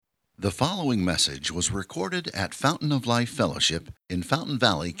The following message was recorded at Fountain of Life Fellowship in Fountain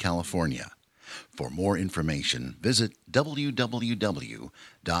Valley, California. For more information, visit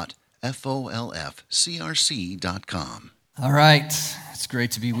www.folfcrc.com. All right, it's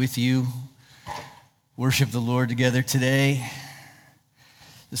great to be with you. Worship the Lord together today.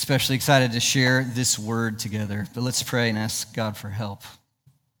 Especially excited to share this word together. But let's pray and ask God for help.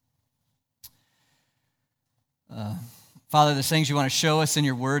 Father, there's things you want to show us in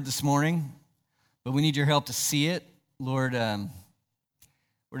your word this morning, but we need your help to see it. Lord,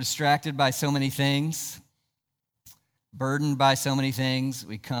 we're distracted by so many things, burdened by so many things.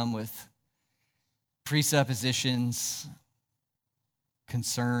 We come with presuppositions,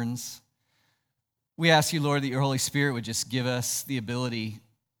 concerns. We ask you, Lord, that your Holy Spirit would just give us the ability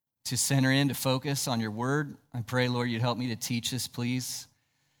to center in, to focus on your word. I pray, Lord, you'd help me to teach this, please,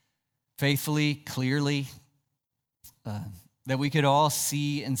 faithfully, clearly, that we could all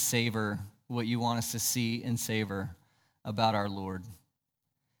see and savor what you want us to see and savor about our Lord.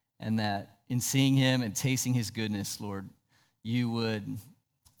 And that in seeing him and tasting his goodness, Lord, you would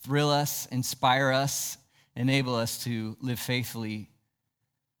thrill us, inspire us, enable us to live faithfully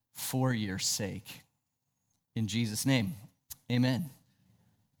for your sake. In Jesus' name, amen.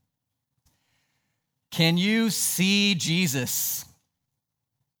 Can you see Jesus?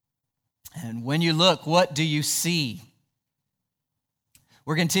 And when you look, what do you see?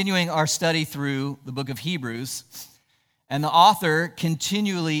 We're continuing our study through the book of Hebrews, and the author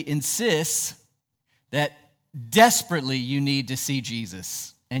continually insists that desperately you need to see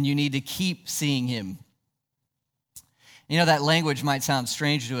Jesus, and you need to keep seeing him. You know, that language might sound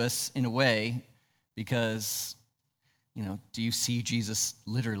strange to us in a way, because, do you see Jesus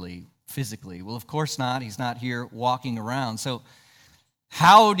literally, physically? Well, of course not. He's not here walking around. So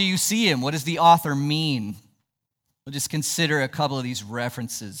how do you see him? What does the author mean? We'll just consider a couple of these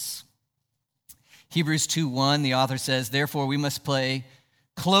references. Hebrews 2:1, the author says, "Therefore we must pay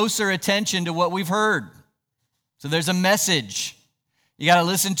closer attention to what we've heard." So there's a message. You got to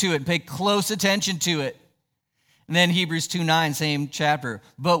listen to it and pay close attention to it. And then Hebrews 2:9, same chapter.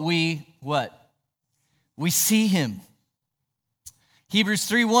 But we, what? We see him. Hebrews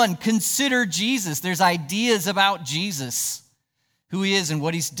 3:1, consider Jesus. There's ideas about Jesus, who he is and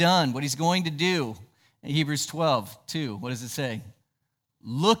what he's done, what he's going to do. In Hebrews 12:2, what does it say?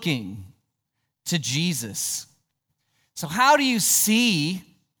 Looking to Jesus. So how do you see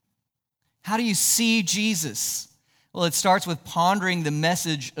Jesus? Well, it starts with pondering the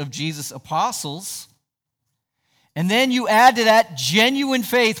message of Jesus' apostles. And then you add to that genuine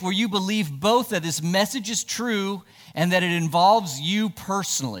faith where you believe both that this message is true and that it involves you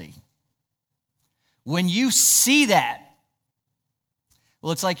personally. When you see that,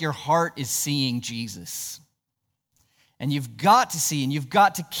 well, it's like your heart is seeing Jesus. And you've got to see, and you've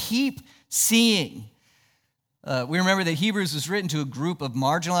got to keep seeing. We remember that Hebrews was written to a group of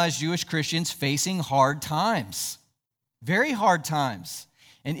marginalized Jewish Christians facing hard times, very hard times.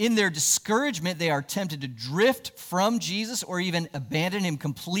 And in their discouragement, they are tempted to drift from Jesus or even abandon him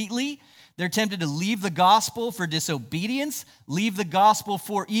completely. They're tempted to leave the gospel for disobedience, leave the gospel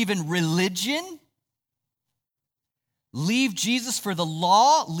for even religion, leave Jesus for the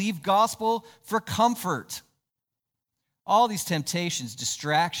law, leave gospel for comfort. All these temptations,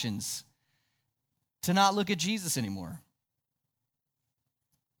 distractions to not look at Jesus anymore.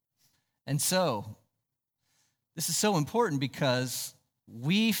 And so, this is so important because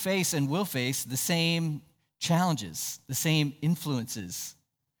we face and will face the same challenges, the same influences,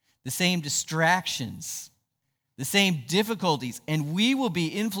 the same distractions, the same difficulties, and we will be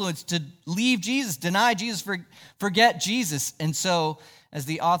influenced to leave Jesus, deny Jesus, forget Jesus. And so, as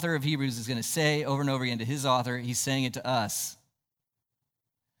the author of Hebrews is going to say over and over again to his author, he's saying it to us.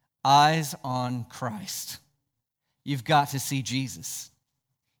 Eyes on Christ. You've got to see Jesus.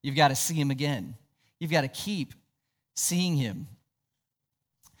 You've got to see him again. You've got to keep seeing him.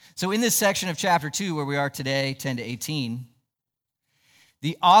 So in this section of chapter 2, where we are today, 10 to 18,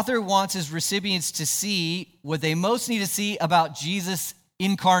 the author wants his recipients to see what they most need to see about Jesus'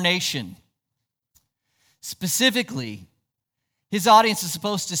 incarnation. Specifically, his audience is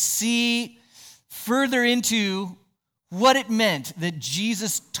supposed to see further into what it meant that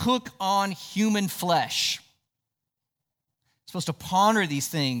Jesus took on human flesh. Supposed to ponder these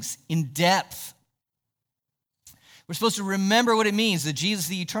things in depth. We're supposed to remember what it means that Jesus,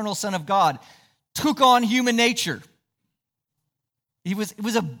 the eternal Son of God, took on human nature. It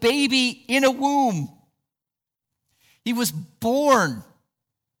was a baby in a womb. He was born.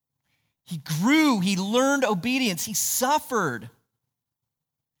 He grew. He learned obedience. He suffered.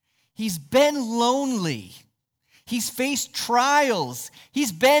 He's been lonely. He's faced trials.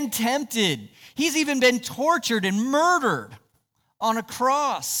 He's been tempted. He's even been tortured and murdered on a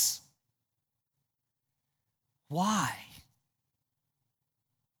cross. Why?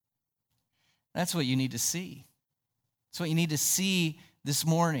 That's what you need to see. That's what you need to see this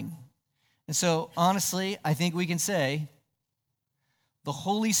morning. And so, honestly, I think we can say the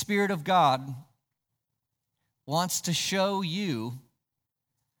Holy Spirit of God wants to show you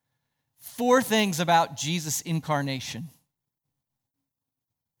 4 things about Jesus' incarnation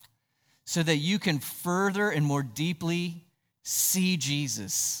so that you can further and more deeply see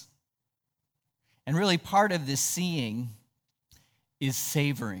Jesus. And really, part of this seeing is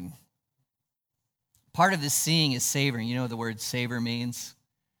savoring. Part of this seeing is savoring. You know what the word savor means?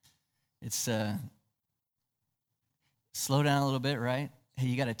 It's slow down a little bit, right? Hey,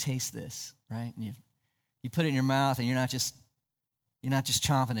 you got to taste this, right? And you put it in your mouth, and you're not just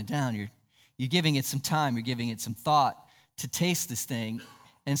chomping it down. You're giving it some time. You're giving it some thought to taste this thing.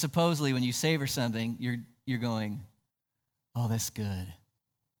 And supposedly, when you savor something, you're going, "Oh, that's good.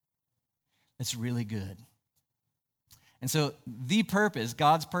 That's really good." And so,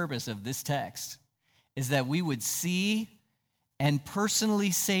 God's purpose of this text, is that we would see and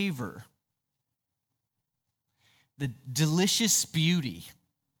personally savor the delicious beauty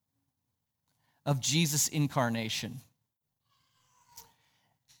of Jesus' incarnation.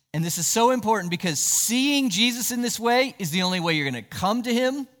 And this is so important because seeing Jesus in this way is the only way you're going to come to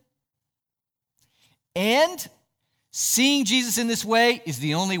him. And seeing Jesus in this way is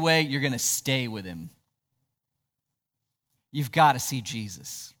the only way you're going to stay with him. You've got to see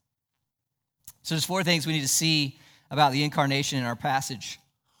Jesus. So there's 4 things we need to see about the incarnation in our passage.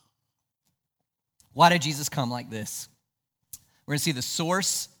 Why did Jesus come like this? We're going to see the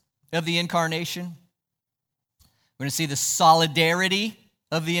source of the incarnation. We're going to see the solidarity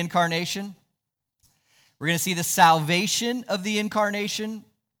of the incarnation. We're going to see the salvation of the incarnation.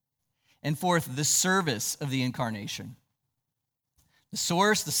 And 4th, the service of the incarnation. The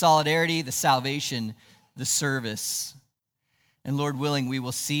source, the solidarity, the salvation, the service. And Lord willing, we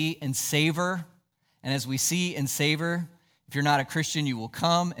will see and savor. And as we see and savor, if you're not a Christian, you will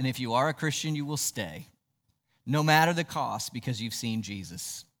come. And if you are a Christian, you will stay. No matter the cost, because you've seen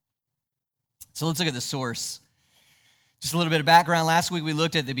Jesus. So let's look at the source. Just a little bit of background. Last week we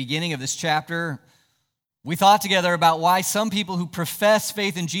looked at the beginning of this chapter. We thought together about why some people who profess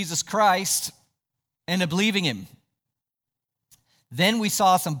faith in Jesus Christ end up leaving him. Then we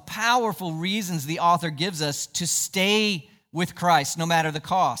saw some powerful reasons the author gives us to stay with Christ, no matter the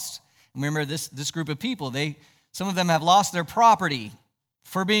cost. Remember this group of people, some of them have lost their property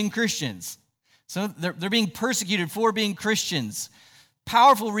for being Christians. So they're being persecuted for being Christians.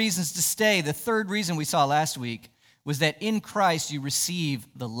 Powerful reasons to stay. The 3rd reason we saw last week was that in Christ you receive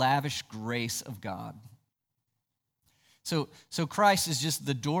the lavish grace of God. So Christ is just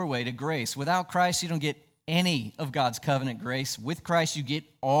the doorway to grace. Without Christ, you don't get any of God's covenant grace. With Christ, you get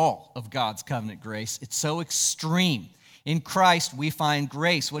all of God's covenant grace. It's so extreme. In Christ, we find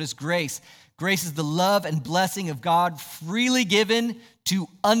grace. What is grace? Grace is the love and blessing of God freely given to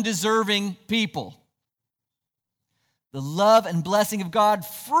undeserving people. The love and blessing of God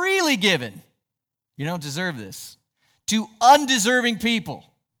freely given. You don't deserve this. To undeserving people.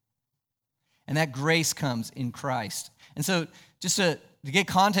 And that grace comes in Christ. And so, just to get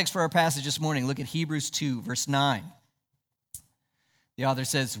context for our passage this morning, look at Hebrews 2, verse 9. The author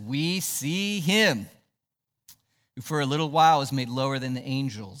says, "We see him who for a little while was made lower than the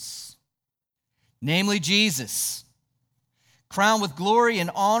angels, namely Jesus, crowned with glory and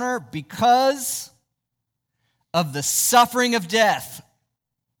honor because of the suffering of death,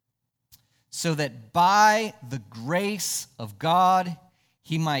 so that by the grace of God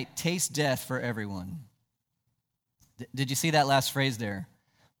he might taste death for everyone." Did you see that last phrase there?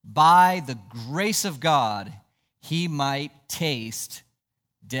 By the grace of God he might taste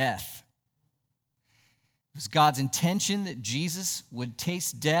death. It was God's intention that Jesus would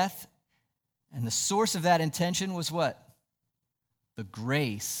taste death, and the source of that intention was what? The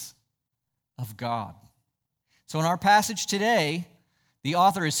grace of God. So in our passage today, the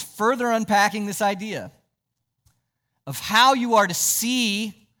author is further unpacking this idea of how you are to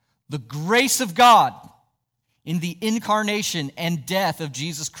see the grace of God in the incarnation and death of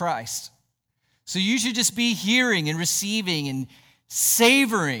Jesus Christ. So you should just be hearing and receiving and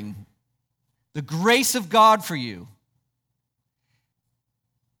savoring the grace of God for you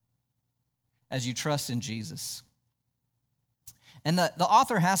as you trust in Jesus. And the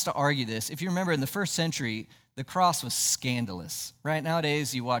author has to argue this. If you remember, in the 1st century, the cross was scandalous, right?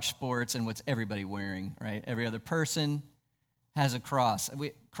 Nowadays, you watch sports and what's everybody wearing, right? Every other person has a cross.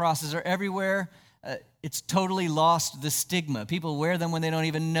 Crosses are everywhere. It's totally lost the stigma. People wear them when they don't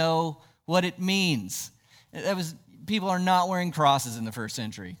even know what it means. People are not wearing crosses in the first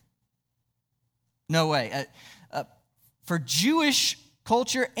century. No way. For Jewish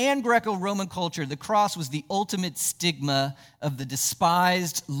culture and Greco-Roman culture, the cross was the ultimate stigma of the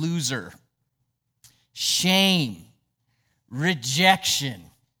despised loser. Shame, rejection.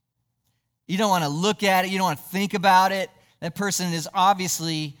 You don't want to look at it. You don't want to think about it. That person is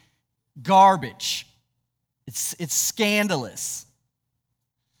obviously garbage. It's scandalous.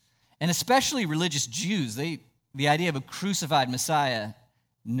 And especially religious Jews, the idea of a crucified Messiah,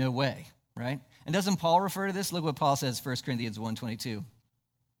 no way, right? And doesn't Paul refer to this? Look what Paul says, 1 Corinthians 1:22.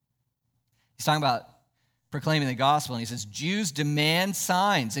 He's talking about proclaiming the gospel, and he says, Jews demand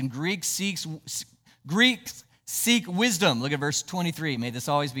signs, and Greeks seek wisdom. Look at verse 23. May this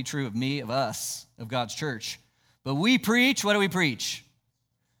always be true of me, of us, of God's church. But we preach, what do we preach?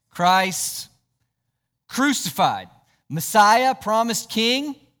 Christ crucified. Messiah, promised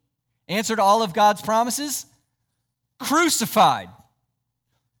king, answered all of God's promises, crucified,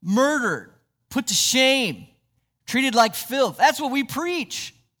 murdered, put to shame, treated like filth. That's what we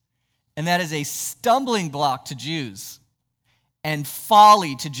preach. And that is a stumbling block to Jews and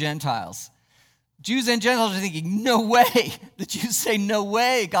folly to Gentiles. Jews and Gentiles are thinking, no way. The Jews say, no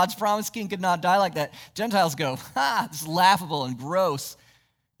way. God's promised king could not die like that. Gentiles go, this is laughable and gross.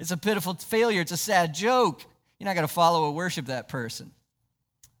 It's a pitiful failure. It's a sad joke. You're not going to follow or worship that person.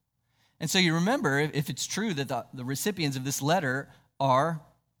 And so you remember, if it's true that the recipients of this letter are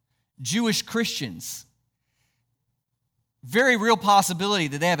Jewish Christians, very real possibility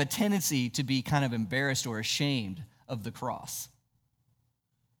that they have a tendency to be kind of embarrassed or ashamed of the cross.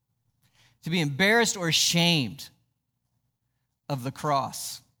 To be embarrassed or ashamed of the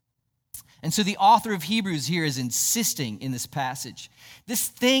cross. And so the author of Hebrews here is insisting in this passage, this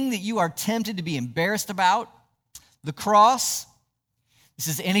thing that you are tempted to be embarrassed about, the cross, this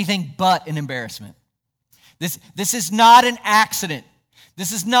is anything but an embarrassment. This is not an accident.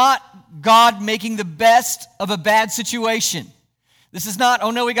 This is not God making the best of a bad situation. This is not,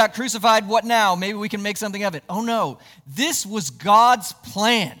 oh no, we got crucified, what now? Maybe we can make something of it. Oh no, this was God's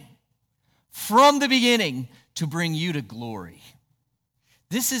plan from the beginning to bring you to glory.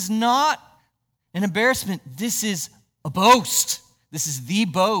 This is not an embarrassment. This is a boast. This is the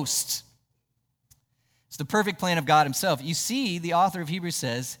boast. It's the perfect plan of God himself. You see, the author of Hebrews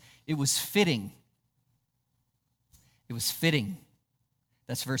says, it was fitting. It was fitting.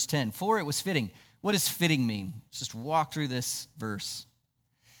 That's verse 10. For it was fitting. What does fitting mean? Let's just walk through this verse.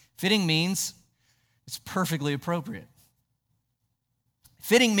 Fitting means it's perfectly appropriate.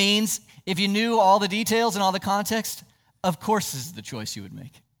 Fitting means if you knew all the details and all the context, of course this is the choice you would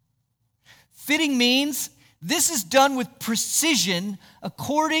make. Fitting means this is done with precision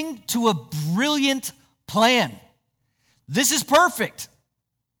according to a brilliant plan. This is perfect.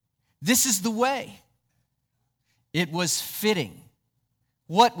 This is the way. It was fitting.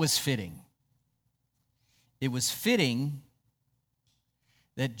 What was fitting? It was fitting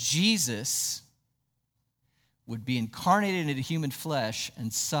that Jesus would be incarnated into human flesh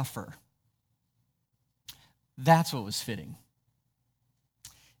and suffer. That's what was fitting.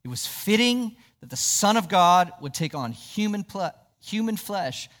 It was fitting that the Son of God would take on human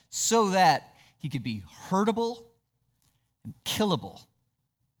flesh so that he could be hurtable and killable.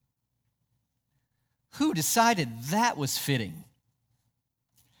 Who decided that was fitting?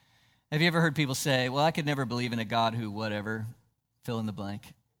 Have you ever heard people say, well, I could never believe in a God who whatever, fill in the blank.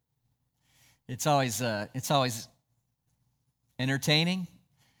 It's always entertaining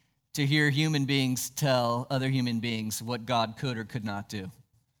to hear human beings tell other human beings what God could or could not do.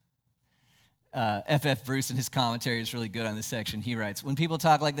 F.F. Bruce in his commentary is really good on this section. He writes, when people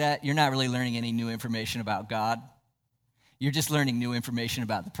talk like that, you're not really learning any new information about God. You're just learning new information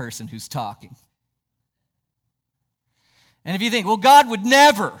about the person who's talking. And if you think, well, God would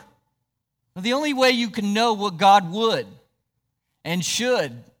never, well, the only way you can know what God would and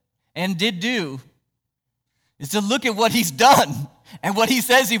should and did do is to look at what he's done and what he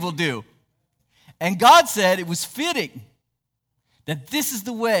says he will do. And God said it was fitting that this is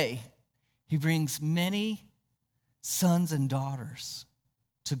the way he brings many sons and daughters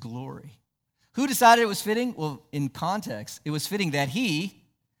to glory. Who decided it was fitting? Well, in context, it was fitting that he,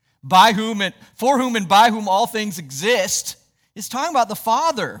 by whom and for whom and by whom all things exist, is talking about the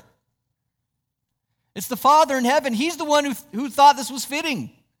Father. It's the Father in heaven. He's the one who thought this was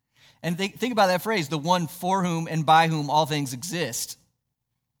fitting. And think about that phrase, the one for whom and by whom all things exist.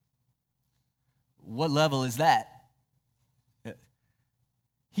 What level is that?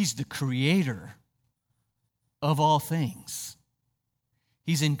 He's the creator of all things.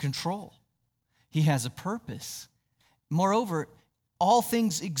 He's in control. He has a purpose. Moreover, all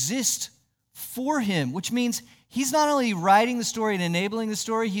things exist for him, which means he's not only writing the story and enabling the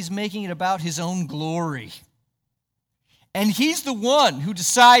story, he's making it about his own glory. And he's the one who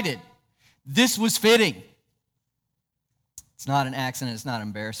decided this was fitting. It's not an accident, it's not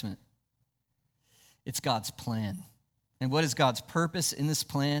embarrassment. It's God's plan. And what is God's purpose in this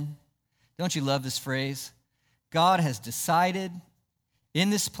plan? Don't you love this phrase? God has decided in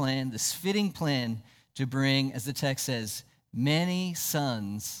this plan, this fitting plan, to bring, as the text says, many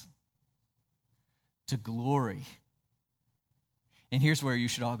sons to glory. And here's where you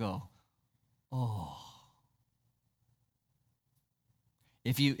should all go, oh.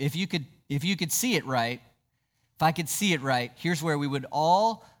 If you could see it right, if I could see it right, here's where we would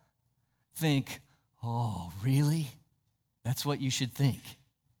all think, oh, really? That's what you should think.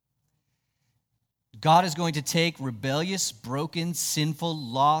 God is going to take rebellious, broken, sinful,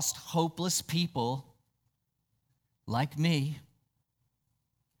 lost, hopeless people like me,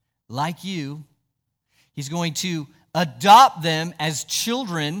 like you. He's going to adopt them as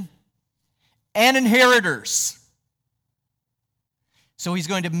children and inheritors. So he's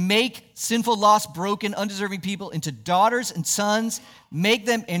going to make sinful, lost, broken, undeserving people into daughters and sons, make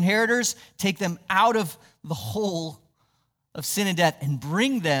them inheritors, take them out of the hole of sin and death, and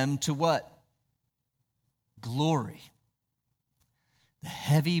bring them to what? Glory. The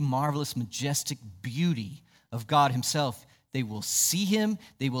heavy, marvelous, majestic beauty of God himself. They will see him,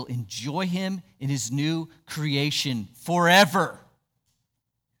 they will enjoy him in his new creation forever.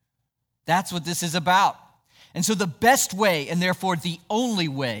 That's what this is about. And so the best way, and therefore the only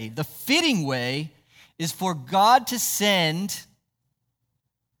way, the fitting way, is for God to send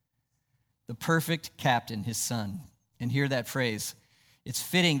the perfect captain, his son. And hear that phrase. It's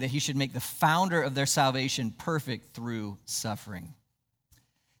fitting that he should make the founder of their salvation perfect through suffering.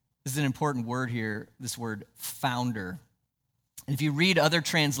 This is an important word here, this word founder. And if you read other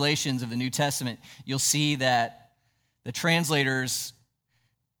translations of the New Testament, you'll see that the translators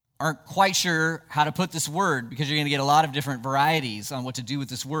aren't quite sure how to put this word because you're going to get a lot of different varieties on what to do with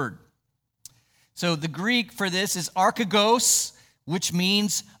this word. So the Greek for this is archegos, which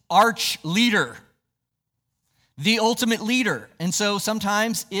means arch leader, the ultimate leader. And so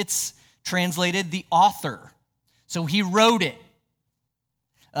sometimes it's translated the author. So he wrote it.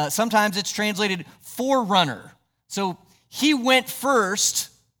 Sometimes it's translated forerunner. So he went first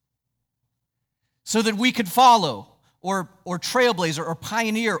so that we could follow. Or trailblazer, or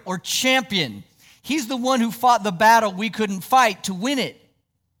pioneer, or champion. He's the one who fought the battle we couldn't fight to win it.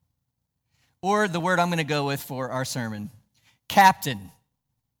 Or the word I'm going to go with for our sermon, captain.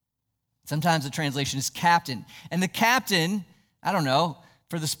 Sometimes the translation is captain. And the captain, I don't know,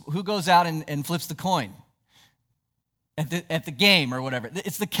 for this, who goes out and flips the coin at the game or whatever.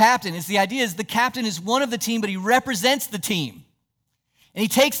 It's the captain. It's the idea is the captain is one of the team, but he represents the team. And he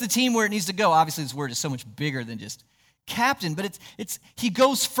takes the team where it needs to go. Obviously, this word is so much bigger than just captain, but it's he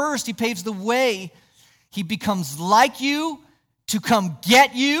goes first, he paves the way, he becomes like you, to come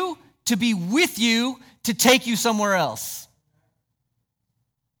get you, to be with you, to take you somewhere else.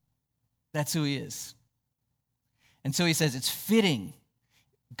 That's who he is. And so he says it's fitting.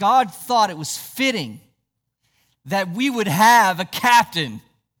 God thought it was fitting that we would have a captain.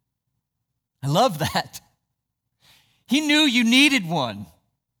 I love that. He knew you needed one.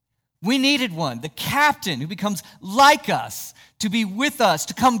 We needed one, the captain who becomes like us, to be with us,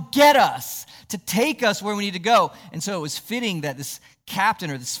 to come get us, to take us where we need to go. And so it was fitting that this captain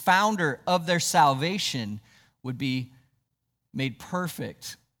or this founder of their salvation would be made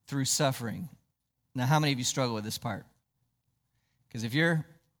perfect through suffering. Now, how many of you struggle with this part? Because if you've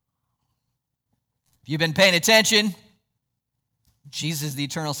been paying attention, Jesus is the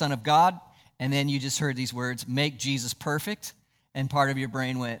eternal Son of God, and then you just heard these words, make Jesus perfect, and part of your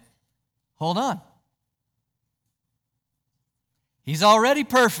brain went, hold on. He's already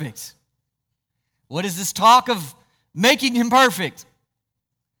perfect. What is this talk of making him perfect?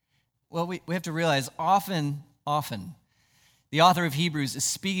 Well, we have to realize often, the author of Hebrews is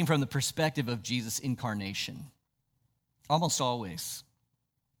speaking from the perspective of Jesus' incarnation. Almost always.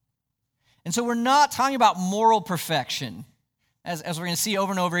 And so we're not talking about moral perfection. As we're going to see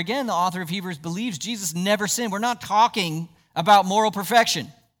over and over again, the author of Hebrews believes Jesus never sinned. We're not talking about moral perfection.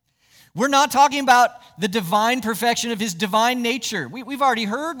 We're not talking about the divine perfection of his divine nature. We've already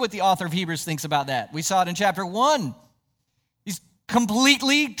heard what the author of Hebrews thinks about that. We saw it in chapter 1. He's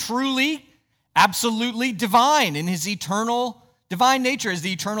completely, truly, absolutely divine in his eternal, divine nature as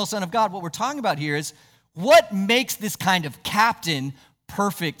the eternal Son of God. What we're talking about here is what makes this kind of captain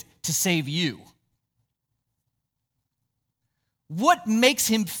perfect to save you? What makes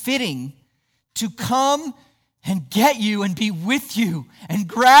him fitting to come and get you and be with you and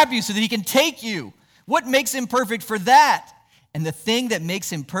grab you so that he can take you. What makes him perfect for that? And the thing that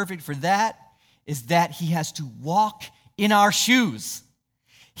makes him perfect for that is that he has to walk in our shoes.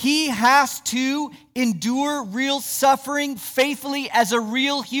 He has to endure real suffering faithfully as a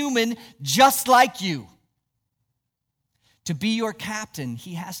real human, just like you. To be your captain,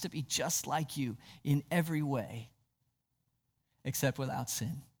 he has to be just like you in every way, except without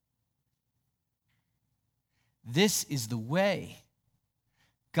sin. This is the way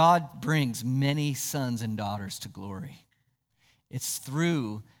God brings many sons and daughters to glory. It's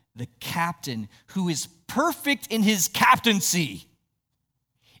through the captain who is perfect in his captaincy.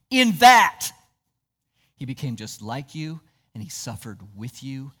 In that, he became just like you, and he suffered with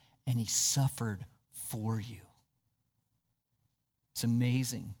you, and he suffered for you. It's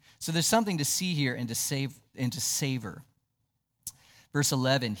amazing. So there's something to see here and to savor. Verse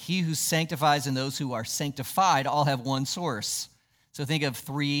 11, he who sanctifies and those who are sanctified all have one source. So think of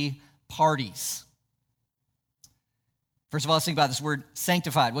three parties. First of all, let's think about this word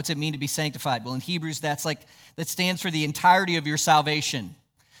sanctified. What's it mean to be sanctified? Well, in Hebrews, that stands for the entirety of your salvation.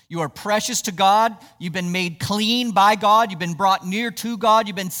 You are precious to God. You've been made clean by God. You've been brought near to God.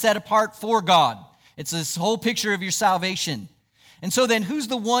 You've been set apart for God. It's this whole picture of your salvation. And so then, who's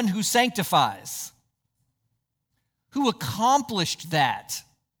the one who sanctifies? Who accomplished that?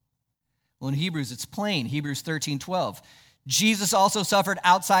 Well, in Hebrews, it's plain. Hebrews 13:12. Jesus also suffered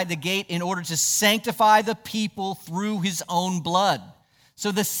outside the gate in order to sanctify the people through his own blood.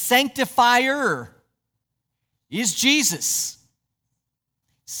 So the sanctifier is Jesus.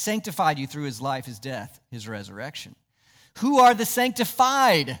 Sanctified you through his life, his death, his resurrection. Who are the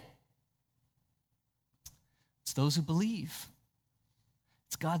sanctified? It's those who believe.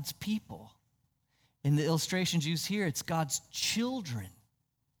 It's God's people. In the illustrations used here, it's God's children.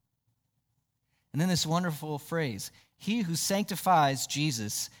 And then this wonderful phrase, he who sanctifies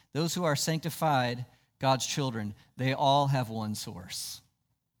Jesus, those who are sanctified, God's children, they all have one source.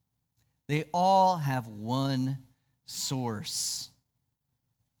 They all have one source.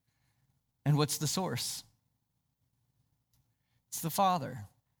 And what's the source? It's the Father.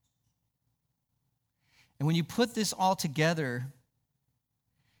 And when you put this all together,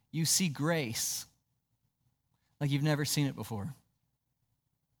 you see grace like you've never seen it before.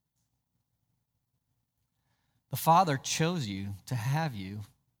 The Father chose you to have you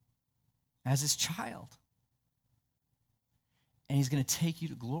as his child. And he's going to take you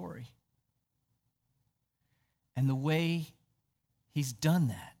to glory. And the way he's done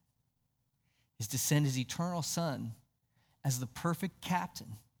that is to send his eternal Son as the perfect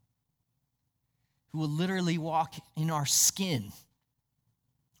captain who will literally walk in our skin,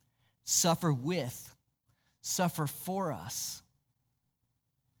 suffer with, suffer for us,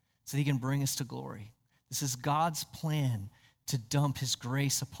 so that he can bring us to glory. This is God's plan to dump his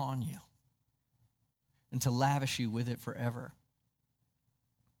grace upon you and to lavish you with it forever.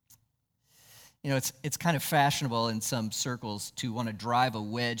 You know, it's kind of fashionable in some circles to want to drive a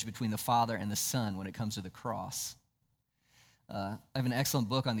wedge between the Father and the Son when it comes to the cross. I have an excellent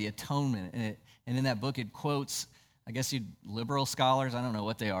book on the atonement, and in that book it quotes, I guess you liberal scholars, I don't know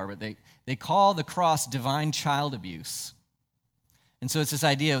what they are, but they call the cross divine child abuse. And so it's this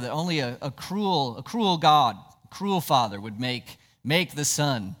idea that only a cruel God, a cruel father would make the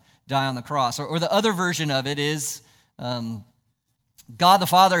Son die on the cross. Or the other version of it is God the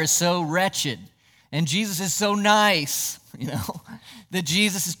Father is so wretched and Jesus is so nice, that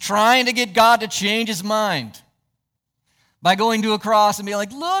Jesus is trying to get God to change his mind by going to a cross and being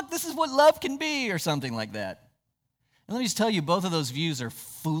like, look, this is what love can be, or something like that. And let me just tell you, both of those views are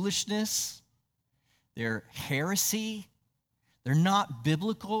foolishness. They're heresy. They're not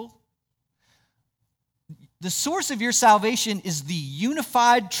biblical. The source of your salvation is the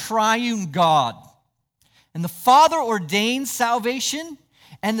unified triune God. And the Father ordains salvation,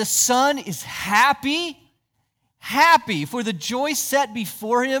 and the Son is happy for the joy set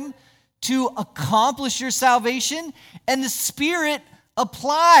before him to accomplish your salvation, and the Spirit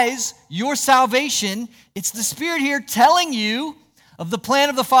applies your salvation. It's the Spirit here telling you of the plan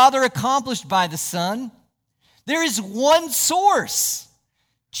of the Father accomplished by the Son. There is one source.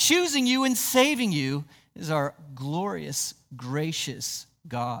 Choosing you and saving you is our glorious, gracious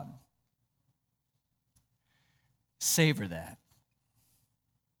God. Savor that.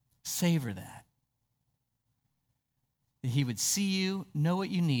 Savor that. That he would see you, know what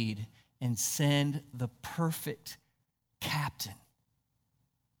you need, and send the perfect captain.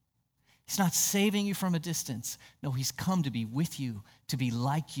 He's not saving you from a distance. No, he's come to be with you, to be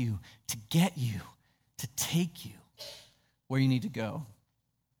like you, to get you, to take you where you need to go.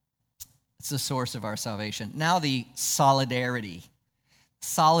 It's the source of our salvation. Now the solidarity.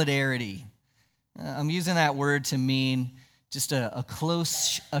 Solidarity. I'm using that word to mean just a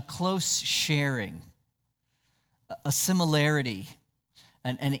close sharing, a similarity,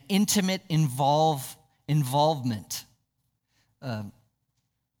 an intimate involvement.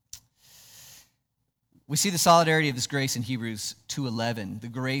 We see the solidarity of this grace in Hebrews 2:11, the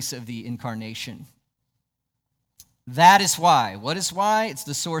grace of the incarnation. That is why. What is why? It's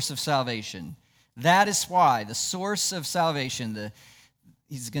the source of salvation. That is why, the source of salvation.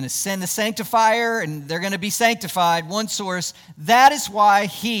 He's going to send the sanctifier, and they're going to be sanctified. One source. That is why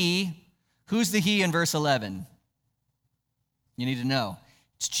who's the he in verse 11? You need to know.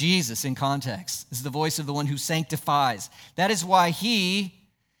 It's Jesus in context. This is the voice of the one who sanctifies. That is why he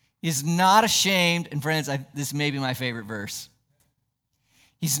is not ashamed, and friends, this may be my favorite verse.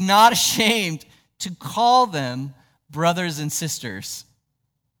 He's not ashamed to call them brothers and sisters.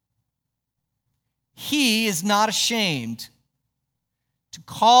 He is not ashamed to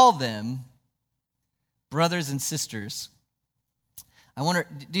call them brothers and sisters. I wonder,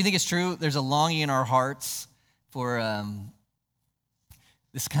 do you think it's true? There's a longing in our hearts for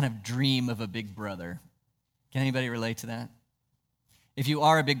this kind of dream of a big brother. Can anybody relate to that? If you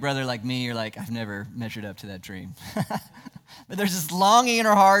are a big brother like me, you're like, I've never measured up to that dream. But there's this longing in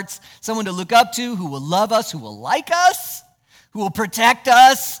our hearts, someone to look up to, who will love us, who will like us, who will protect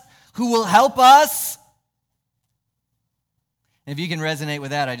us, who will help us. And if you can resonate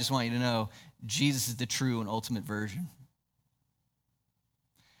with that, I just want you to know Jesus is the true and ultimate version.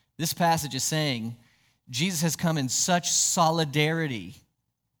 This passage is saying Jesus has come in such solidarity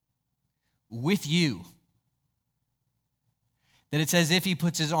with you that it's as if he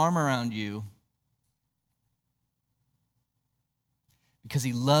puts his arm around you because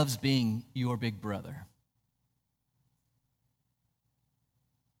he loves being your big brother.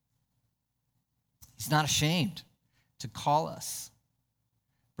 He's not ashamed to call us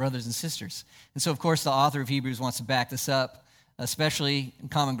brothers and sisters. And so, of course, the author of Hebrews wants to back this up, especially in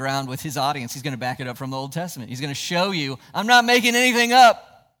common ground with his audience. He's going to back it up from the Old Testament. He's going to show you, I'm not making anything up.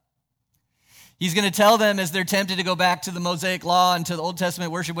 He's going to tell them as they're tempted to go back to the Mosaic law and to the Old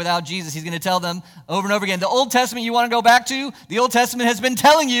Testament worship without Jesus. He's going to tell them over and over again, the Old Testament you want to go back to, the Old Testament has been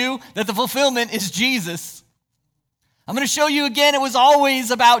telling you that the fulfillment is Jesus. I'm going to show you again, it was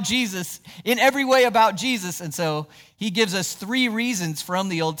always about Jesus, in every way about Jesus. And so he gives us 3 reasons from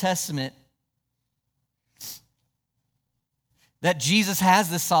the Old Testament that Jesus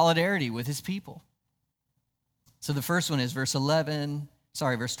has this solidarity with his people. So the first one is verse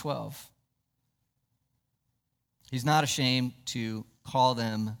 12. He's not ashamed to call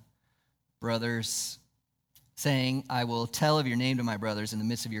them brothers, saying, I will tell of your name to my brothers. In the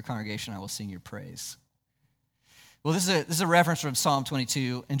midst of your congregation, I will sing your praise. Well, this is a reference from Psalm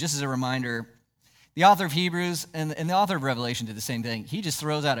 22. And just as a reminder, the author of Hebrews and the author of Revelation did the same thing. He just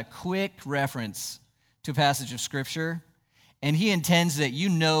throws out a quick reference to a passage of Scripture, and he intends that you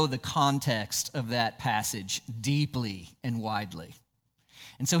know the context of that passage deeply and widely.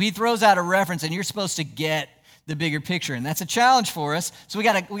 And so he throws out a reference, and you're supposed to get the bigger picture, and that's a challenge for us. So we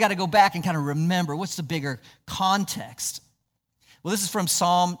got to go back and kind of remember what's the bigger context. Well, this is from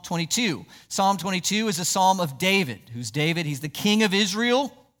Psalm 22. Psalm 22 is a psalm of David. Who's David? He's the king of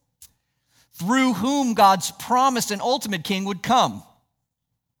Israel, through whom God's promised an ultimate king would come.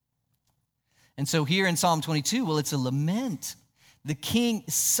 And so here in Psalm 22, well, it's a lament. The king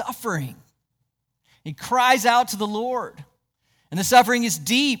is suffering. He cries out to the Lord. And the suffering is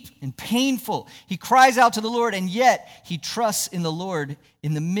deep and painful. He cries out to the Lord, and yet he trusts in the Lord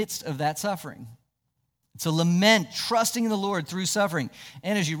in the midst of that suffering. It's a lament, trusting in the Lord through suffering.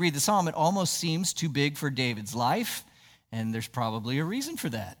 And as you read the psalm, it almost seems too big for David's life, and there's probably a reason for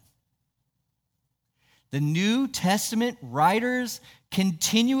that. The New Testament writers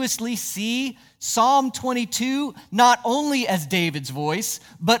continuously see Psalm 22 not only as David's voice,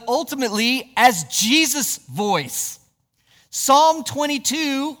 but ultimately as Jesus' voice. Psalm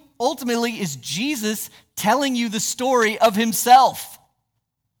 22 ultimately is Jesus telling you the story of himself.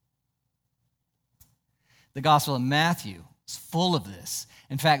 The Gospel of Matthew is full of this.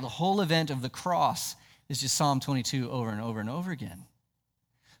 In fact, the whole event of the cross is just Psalm 22 over and over and over again.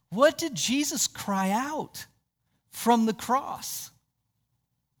 What did Jesus cry out from the cross?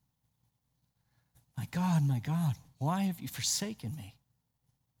 My God, why have you forsaken me?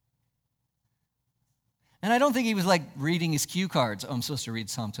 And I don't think he was like reading his cue cards. Oh, I'm supposed to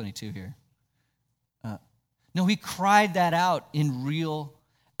read Psalm 22 here. No, he cried that out in real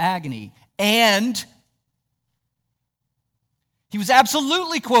agony. And he was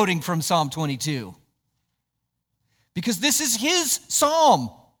absolutely quoting from Psalm 22. Because this is his psalm.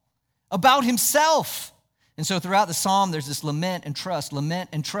 about himself. And so throughout the psalm, there's this lament and trust, lament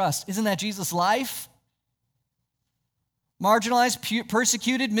and trust. Isn't that Jesus' life? Marginalized,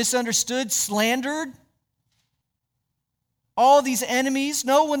 persecuted, misunderstood, slandered. All these enemies,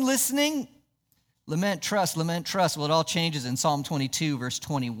 no one listening. Lament, trust, lament, trust. Well, it all changes in Psalm 22, verse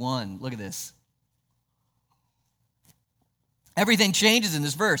 21. Look at this. Everything changes in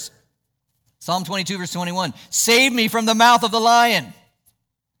this verse. Psalm 22, verse 21. Save me from the mouth of the lion.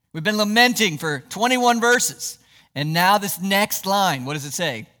 We've been lamenting for 21 verses. And now this next line, what does it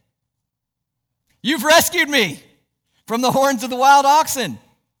say? You've rescued me from the horns of the wild oxen.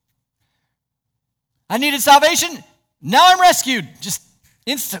 I needed salvation. Now I'm rescued. Just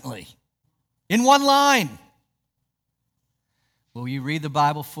instantly. In one line. Well, you read the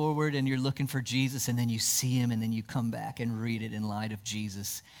Bible forward and you're looking for Jesus, and then you see him, and then you come back and read it in light of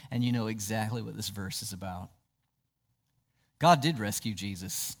Jesus, and you know exactly what this verse is about. God did rescue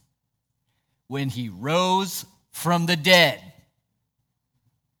Jesus when he rose from the dead.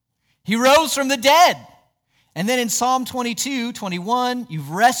 He rose from the dead. And then in Psalm 22, 21,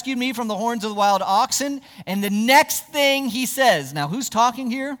 you've rescued me from the horns of the wild oxen. And the next thing he says, now who's talking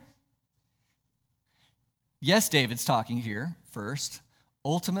here? Yes, David's talking here first.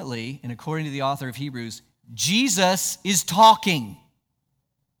 Ultimately, and according to the author of Hebrews, Jesus is talking.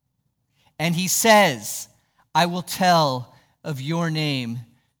 And he says, I will tell of your name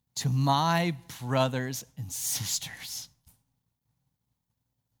to my brothers and sisters.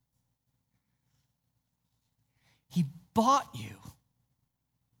 He bought you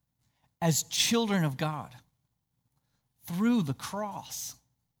as children of God through the cross.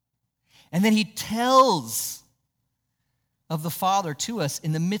 And then he tells of the Father to us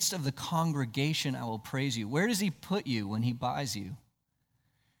in the midst of the congregation, I will praise you. Where does he put you when he buys you?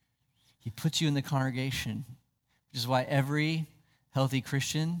 He puts you in the congregation, which is why every healthy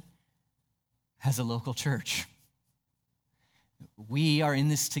Christian has a local church. We are in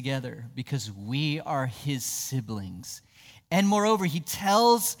this together because we are his siblings. And moreover, he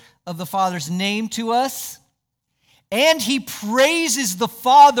tells of the Father's name to us, and he praises the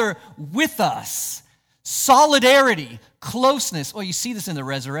Father with us. Solidarity, closeness. Well, you see this in the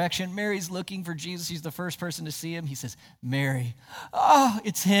resurrection. Mary's looking for Jesus. She's the first person to see him. He says, Mary,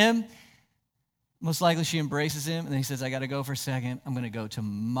 it's him. Most likely she embraces him, and then he says, I got to go for a second. I'm going to go to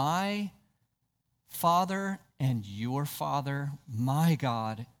my Father and your Father, my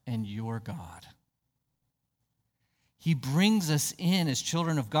God and your God. He brings us in as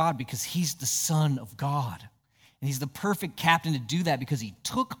children of God because he's the Son of God. And he's the perfect captain to do that because he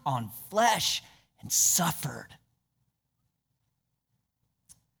took on flesh and suffered.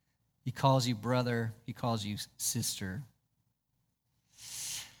 He calls you brother. He calls you sister.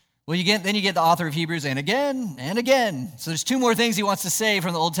 Well, you get the author of Hebrews, and again, and again. So there's two more things he wants to say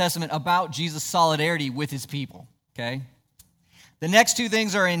from the Old Testament about Jesus' solidarity with his people, okay? The next two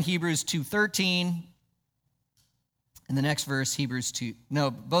things are in Hebrews 2:13, and the next verse,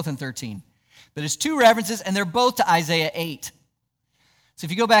 both in 13. But it's two references, and they're both to Isaiah 8. So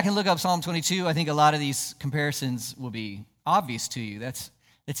if you go back and look up Psalm 22, I think a lot of these comparisons will be obvious to you. That's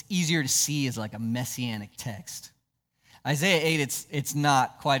easier to see as like a messianic text. Isaiah 8, it's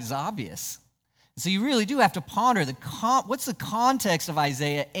not quite as obvious. So you really do have to ponder what's the context of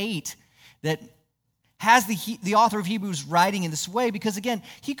Isaiah 8 that has the author of Hebrews writing in this way, because again,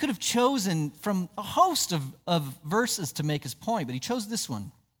 he could have chosen from a host of verses to make his point, but he chose this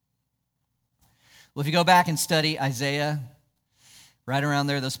one. Well, if you go back and study Isaiah, right around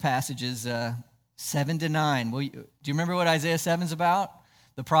there, those passages 7 to 9, do you remember what Isaiah 7 is about?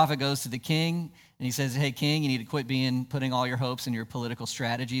 The prophet goes to the king, and he says, hey, king, you need to quit putting all your hopes in your political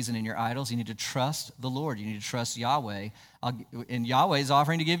strategies and in your idols. You need to trust the Lord. You need to trust Yahweh. And Yahweh is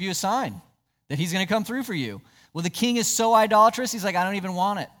offering to give you a sign that he's going to come through for you. Well, the king is so idolatrous, he's like, I don't even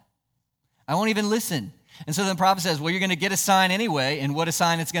want it. I won't even listen. And so then the prophet says, well, you're going to get a sign anyway, and what a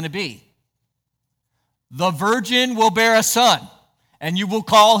sign it's going to be. The virgin will bear a son, and you will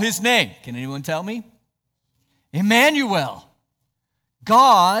call his name. Can anyone tell me? Emmanuel.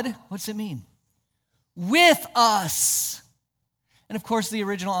 God, what's it mean? With us. And of course, the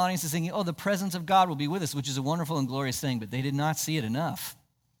original audience is thinking, the presence of God will be with us, which is a wonderful and glorious thing, but they did not see it enough.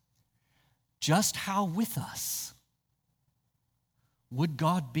 Just how with us would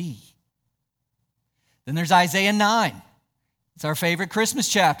God be? Then there's Isaiah 9. It's our favorite Christmas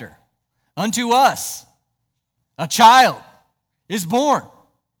chapter. Unto us a child is born.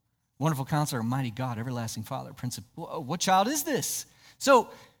 Wonderful Counselor, Mighty God, Everlasting Father, Prince of... What child is this?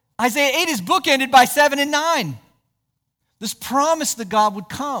 So Isaiah 8 is bookended by 7 and 9. This promise that God would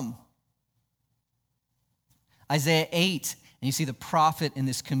come. Isaiah 8 And you see the prophet in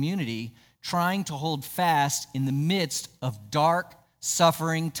this community trying to hold fast in the midst of dark,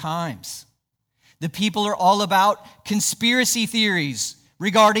 suffering times. The people are all about conspiracy theories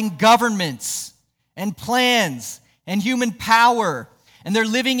regarding governments and plans and human power, and they're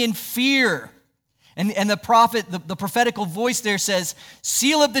living in fear. And the prophet, the prophetical voice there says,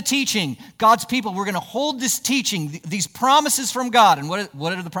 seal up the teaching. God's people, we're going to hold this teaching, these promises from God. And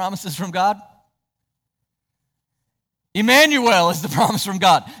what are the promises from God? Emmanuel is the promise from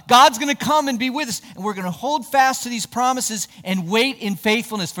God. God's going to come and be with us, and we're going to hold fast to these promises and wait in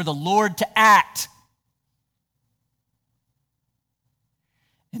faithfulness for the Lord to act.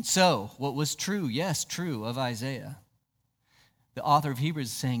 And so, what was true, yes, true of Isaiah, the author of Hebrews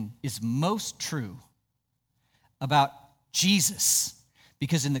is saying is most true about Jesus.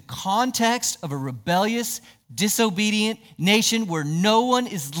 Because in the context of a rebellious, disobedient nation where no one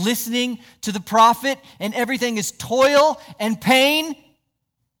is listening to the prophet and everything is toil and pain,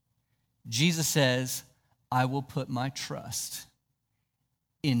 Jesus says, I will put my trust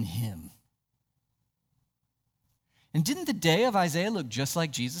in him. And didn't the day of Isaiah look just like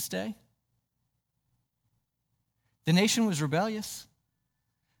Jesus' day? The nation was rebellious.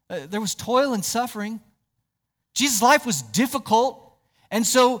 There was toil and suffering. Jesus' life was difficult. And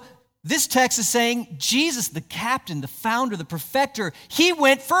so this text is saying Jesus, the captain, the founder, the perfecter, he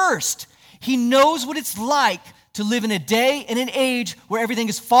went first. He knows what it's like to live in a day and an age where everything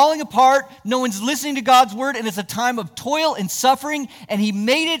is falling apart, no one's listening to God's word, and it's a time of toil and suffering, and he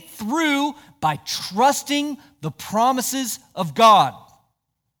made it through by trusting the promises of God.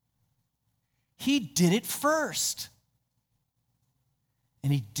 He did it first.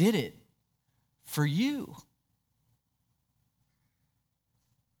 And he did it for you.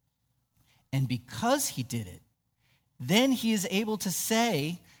 And because he did it, then he is able to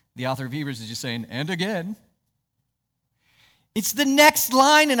say, the author of Hebrews is just saying, and again. It's the next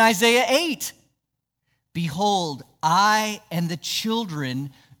line in Isaiah 8. Behold, I and the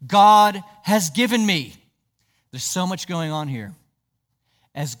children God has given me. There's so much going on here.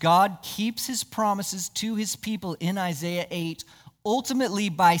 As God keeps his promises to his people in Isaiah 8, ultimately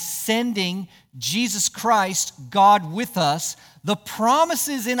by sending Jesus Christ, God with us, the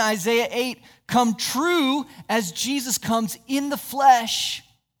promises in Isaiah 8 come true as Jesus comes in the flesh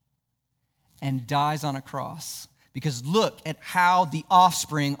and dies on a cross. Because look at how the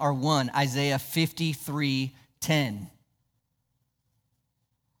offspring are won. Isaiah 53:10.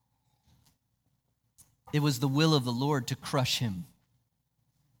 It was the will of the Lord to crush him.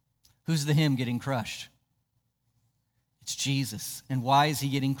 Who's the him getting crushed? It's Jesus. And why is he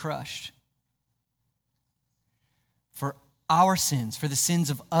getting crushed? For our sins, for the sins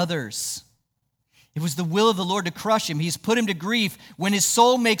of others. It was the will of the Lord to crush him. He's put him to grief. When his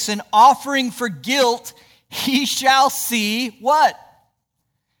soul makes an offering for guilt, he shall see what?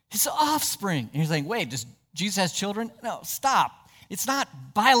 His offspring. And you're saying, wait, does Jesus has children? No, stop. It's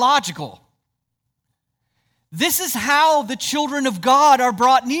not biological. This is how the children of God are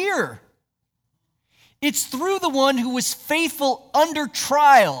brought near. It's through the one who was faithful under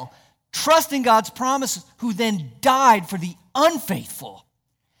trial, trusting God's promise, who then died for the unfaithful.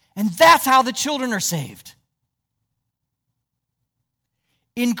 And that's how the children are saved.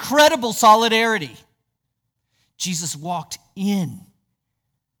 Incredible solidarity. Jesus walked in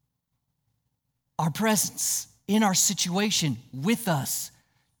our presence, in our situation, with us,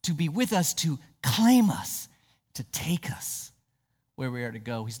 to be with us, to claim us, to take us where we are to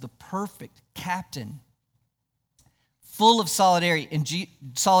go. He's the perfect captain, full of solidarity, and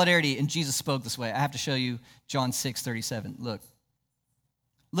Jesus spoke this way. I have to show you John 6:37.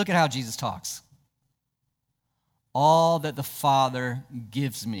 Look at how Jesus talks. All that the Father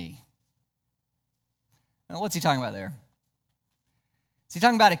gives me. Now, what's he talking about there? Is he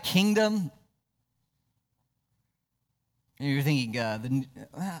talking about a kingdom? And you're thinking,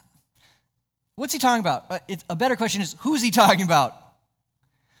 what's he talking about? A better question is, who's he talking about?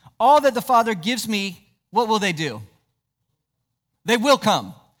 All that the Father gives me, what will they do? They will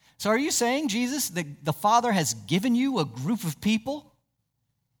come. So are you saying, Jesus, that the Father has given you a group of people?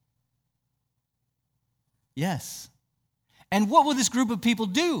 Yes. And what will this group of people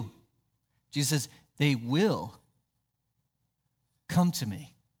do? Jesus says, they will come to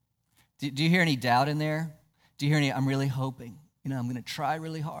me. Do you hear any doubt in there? Do you hear any, I'm really hoping, I'm going to try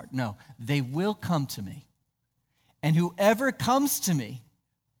really hard? No, they will come to me. And whoever comes to me,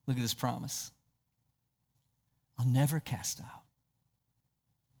 look at this promise, I'll never cast out.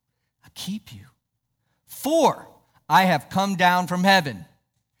 I'll keep you. For I have come down from heaven,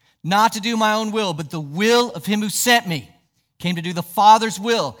 not to do my own will, but the will of him who sent me. Came to do the Father's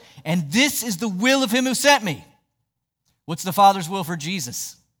will. And this is the will of him who sent me. What's the Father's will for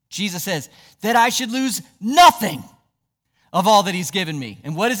Jesus? Jesus says, that I should lose nothing of all that he's given me.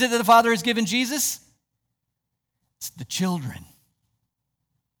 And what is it that the Father has given Jesus? It's the children.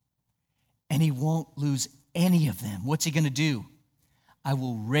 And he won't lose any of them. What's he going to do? I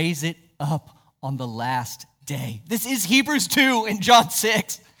will raise it up on the last day. This is Hebrews 2 in John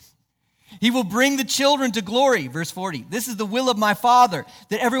 6. He will bring the children to glory. Verse 40. This is the will of my Father,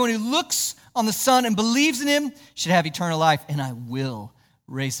 that everyone who looks on the Son and believes in him should have eternal life, and I will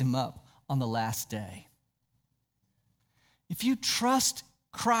raise him up on the last day. If you trust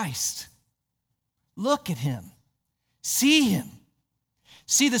Christ, look at him, see him,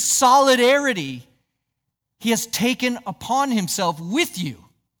 see the solidarity he has taken upon himself with you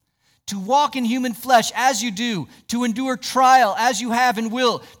to walk in human flesh as you do, to endure trial as you have and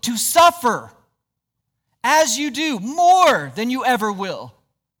will, to suffer as you do, more than you ever will,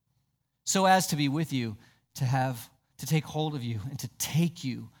 so as to be with you, to take hold of you and to take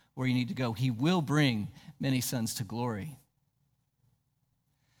you where you need to go. He will bring many sons to glory.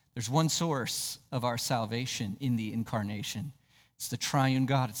 There's one source of our salvation in the incarnation. It's the triune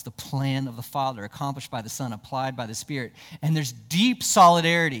God. It's the plan of the Father, accomplished by the Son, applied by the Spirit. And there's deep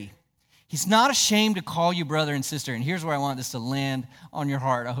solidarity. He's not ashamed to call you brother and sister. And here's where I want this to land on your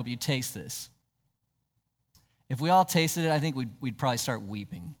heart. I hope you taste this. If we all tasted it, I think we'd probably start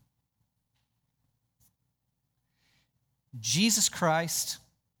weeping. Jesus Christ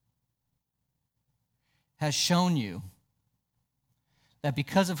has shown you that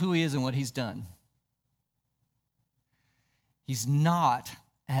because of who he is and what he's done, he's not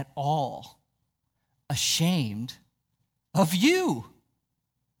at all ashamed of you.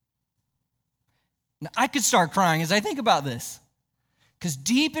 Now, I could start crying as I think about this, because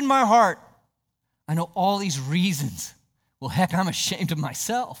deep in my heart, I know all these reasons. Well, heck, I'm ashamed of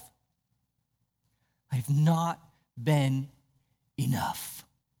myself. I've not been enough.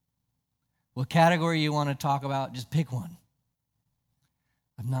 What category you want to talk about, just pick one.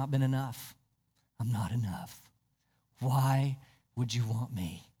 I've not been enough. I'm not enough. Why would you want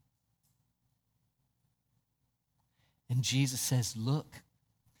me? And Jesus says, look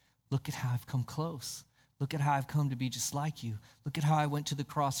at how I've come close. Look at how I've come to be just like you. Look at how I went to the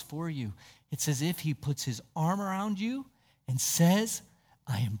cross for you. It's as if he puts his arm around you and says,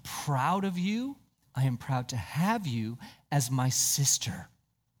 I am proud of you. I am proud to have you as my sister.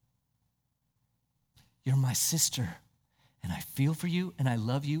 You're my sister. And I feel for you, and I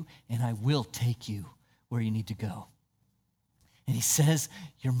love you, and I will take you where you need to go. And he says,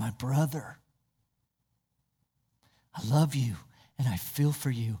 you're my brother. I love you, and I feel for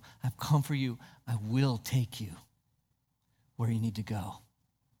you. I've come for you. I will take you where you need to go.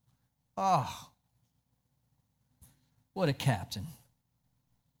 Oh, what a captain.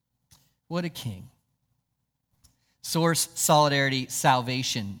 What a king. Source, solidarity,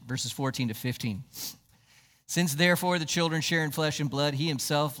 salvation, verses 14 to 15. Since therefore the children share in flesh and blood, he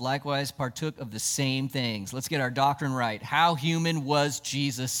himself likewise partook of the same things. Let's get our doctrine right. How human was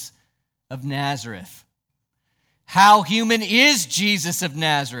Jesus of Nazareth? How human is Jesus of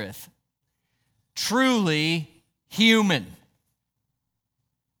Nazareth? Truly human.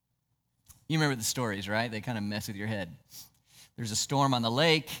 You remember the stories, right? They kind of mess with your head. There's a storm on the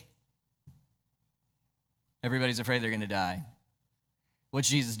lake. Everybody's afraid they're going to die. What's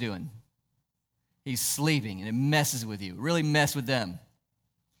Jesus doing? He's sleeping, and it messes with you. It really messes with them.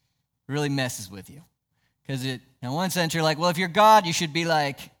 It really messes with you. Because in one sense, you're like, well, if you're God, you should be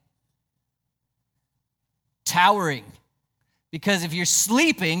like towering. Because if you're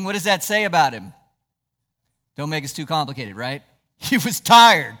sleeping, what does that say about him? Don't make this too complicated, right? He was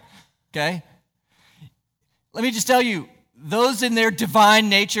tired, okay? Let me just tell you, those in their divine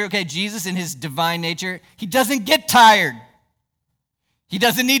nature, okay, Jesus in his divine nature, he doesn't get tired. He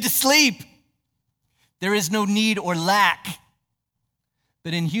doesn't need to sleep. There is no need or lack.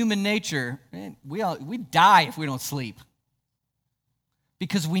 But in human nature, man, we die if we don't sleep.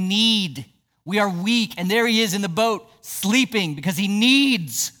 Because we are weak. And there he is in the boat, sleeping because he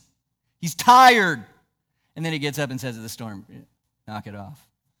needs. He's tired. And then he gets up and says to the storm, knock it off.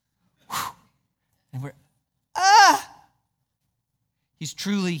 Whew. And we're, He's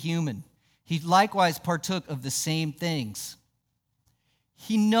truly human. He likewise partook of the same things.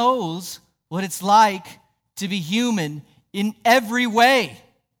 He knows what it's like to be human in every way.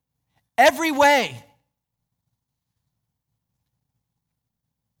 Every way.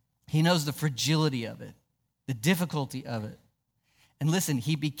 He knows the fragility of it, the difficulty of it. And listen,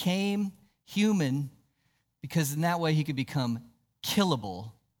 he became human because in that way he could become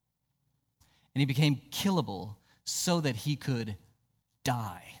killable. And he became killable so that he could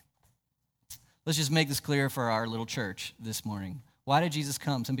die. Let's just make this clear for our little church this morning. Why did Jesus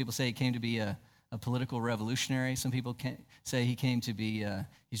come? Some people say he came to be a political revolutionary. Some people say he came to be,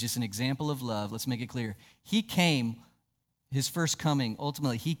 he's just an example of love. Let's make it clear. He came, his first coming,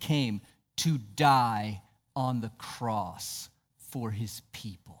 ultimately, he came to die on the cross for his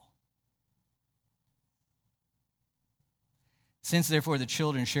people. Since, therefore, the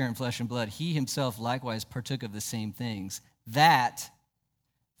children share in flesh and blood, he himself likewise partook of the same things, that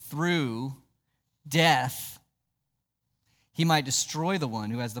through death he might destroy the one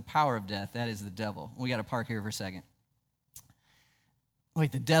who has the power of death, that is the devil. We got to park here for a second.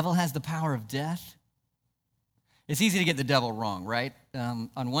 Wait, the devil has the power of death? It's easy to get the devil wrong, right? On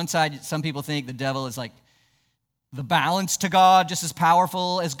one side, some people think the devil is like the balance to God, just as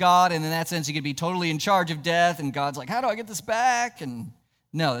powerful as God, and in that sense, he could be totally in charge of death, and God's like, how do I get this back? And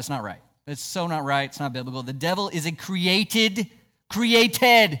no, that's not right. It's so not right. It's not biblical. The devil is a created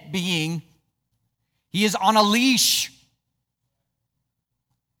being. He is on a leash,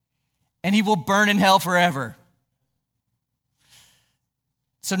 and he will burn in hell forever.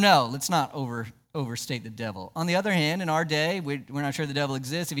 So no, let's not overstate the devil. On the other hand, in our day, we're not sure the devil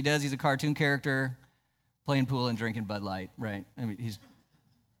exists. If he does, he's a cartoon character playing pool and drinking Bud Light, right? I mean,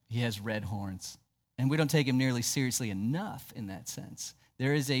 he has red horns. And we don't take him nearly seriously enough in that sense.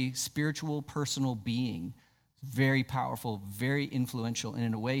 There is a spiritual, personal being, very powerful, very influential, and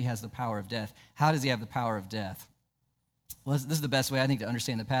in a way he has the power of death. How does he have the power of death? Well, this is the best way, I think, to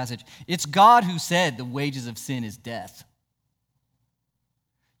understand the passage. It's God who said the wages of sin is death.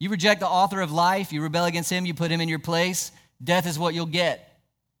 You reject the author of life, you rebel against him, you put him in your place, death is what you'll get.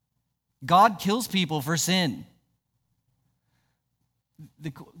 God kills people for sin.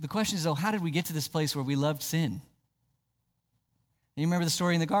 The question is, though, how did we get to this place where we loved sin? And you remember the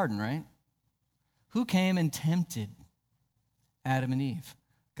story in the garden, right? Who came and tempted Adam and Eve?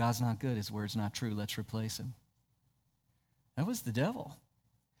 God's not good, his word's not true, let's replace him. That was the devil.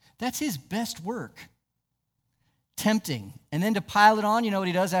 That's his best work. Tempting. And then to pile it on, you know what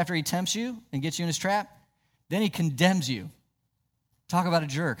he does after he tempts you and gets you in his trap? Then he condemns you. Talk about a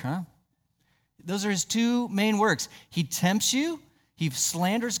jerk, huh? Those are his two main works. He tempts you, he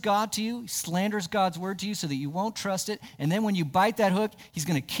slanders God to you, he slanders God's word to you so that you won't trust it. And then when you bite that hook, he's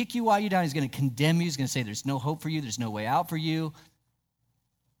going to kick you while you're down. He's going to condemn you. He's going to say there's no hope for you. There's no way out for you.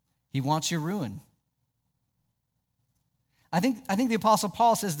 He wants your ruin. I think the Apostle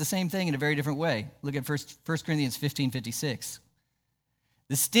Paul says the same thing in a very different way. Look at 1 Corinthians 15:56.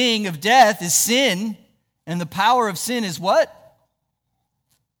 The sting of death is sin, and the power of sin is what?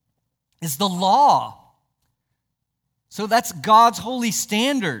 Is the law. So that's God's holy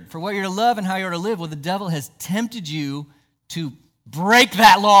standard for what you're to love and how you're to live. Well, the devil has tempted you to break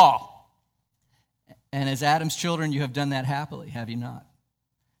that law. And as Adam's children, you have done that happily, have you not?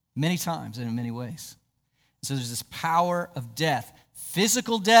 Many times and in many ways. So there's this power of death,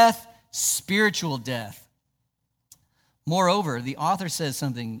 physical death, spiritual death. Moreover, the author says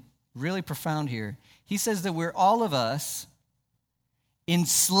something really profound here. He says that we're all of us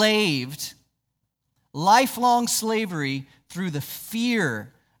enslaved, lifelong slavery through the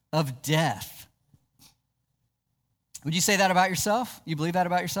fear of death. Would you say that about yourself? You believe that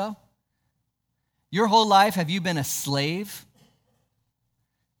about yourself? Your whole life, have you been a slave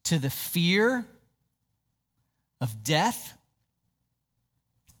to the fear of death?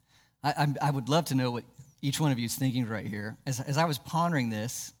 I would love to know what each one of you is thinking right here. As I was pondering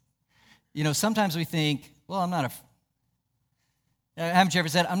this, you know, sometimes we think, well, haven't you ever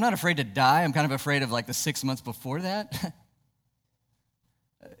said, I'm not afraid to die, I'm kind of afraid of like the 6 months before that?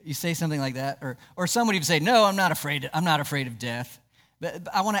 You say something like that, or some would even say, no, I'm not afraid of death. But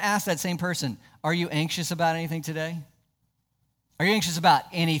I want to ask that same person, are you anxious about anything today? Are you anxious about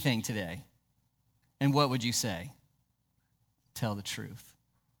anything today? And what would you say? Tell the truth.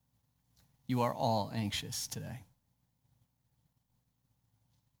 You are all anxious today.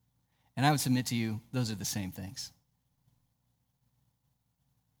 And I would submit to you, those are the same things.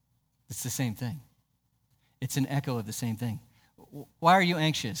 It's the same thing. It's an echo of the same thing. Why are you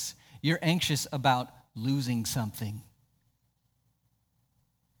anxious? You're anxious about losing something.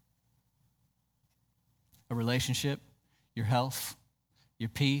 A relationship, your health, your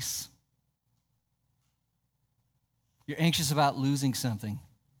peace. You're anxious about losing something.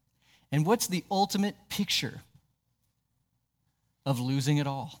 And what's the ultimate picture of losing it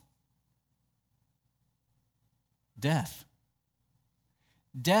all? Death.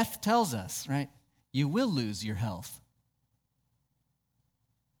 Death tells us, right? You will lose your health.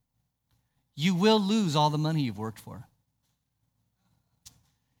 You will lose all the money you've worked for.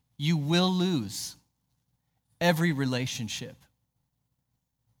 You will lose every relationship.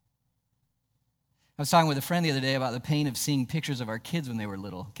 I was talking with a friend the other day about the pain of seeing pictures of our kids when they were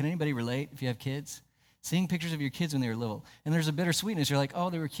little. Can anybody relate if you have kids? Seeing pictures of your kids when they were little. And there's a bittersweetness. You're like, oh,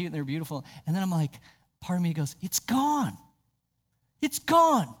 they were cute and they were beautiful. And then I'm like, part of me goes, it's gone. It's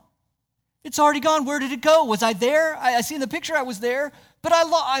gone. It's already gone. Where did it go? Was I there? I see in the picture I was there, but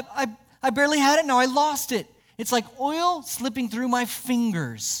I barely had it. Now I lost it. It's like oil slipping through my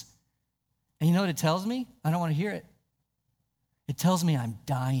fingers. And you know what it tells me? I don't want to hear it. It tells me I'm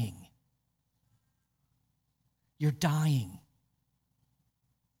dying. You're dying.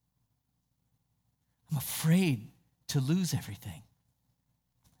 I'm afraid to lose everything.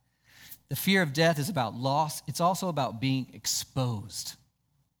 The fear of death is about loss. It's also about being exposed.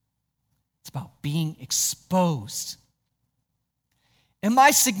 It's about being exposed. Am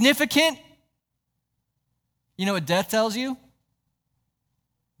I significant? You know what death tells you?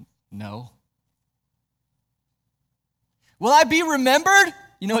 No. Will I be remembered?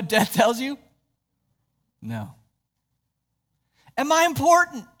 You know what death tells you? No. Am I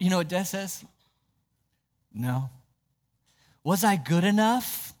important? You know what death says? No. Was I good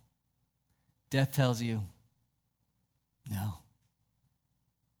enough? Death tells you, no.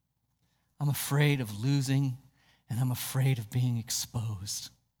 I'm afraid of losing, and I'm afraid of being exposed.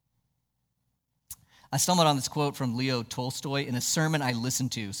 I stumbled on this quote from Leo Tolstoy in a sermon I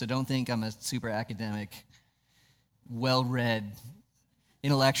listened to, so don't think I'm a super academic, well-read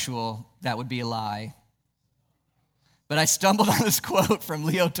intellectual. That would be a lie. But I stumbled on this quote from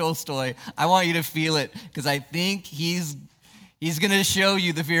Leo Tolstoy. I want you to feel it, because I think he's going to show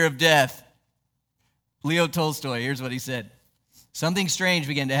you the fear of death. Leo Tolstoy, here's what he said. Something strange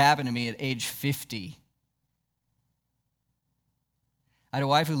began to happen to me at age 50. I had a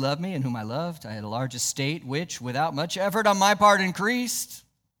wife who loved me and whom I loved. I had a large estate which, without much effort on my part, increased.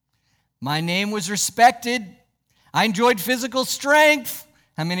 My name was respected. I enjoyed physical strength.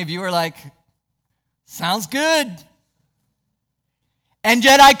 How many of you are like, sounds good? And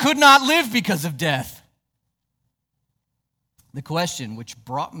yet I could not live because of death. The question which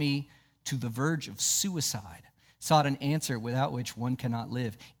brought me to the verge of suicide sought an answer without which one cannot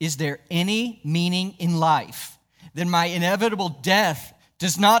live. Is there any meaning in life that my inevitable death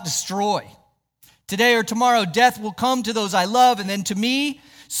does not destroy? Today or tomorrow, death will come to those I love, and then to me.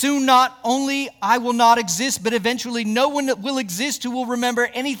 Soon not only I will not exist, but eventually no one will exist who will remember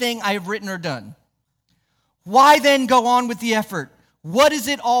anything I have written or done. Why then go on with the effort? What is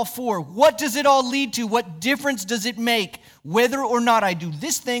it all for? What does it all lead to? What difference does it make whether or not I do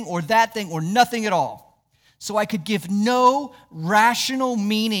this thing or that thing or nothing at all? So I could give no rational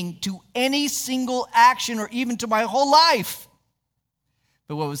meaning to any single action or even to my whole life.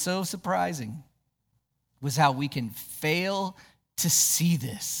 But what was so surprising was how we can fail to see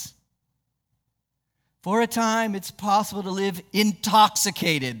this. For a time, it's possible to live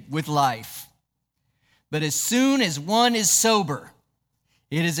intoxicated with life. But as soon as one is sober,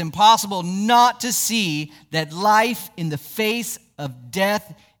 it is impossible not to see that life in the face of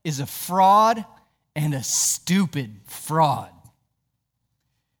death is a fraud and a stupid fraud.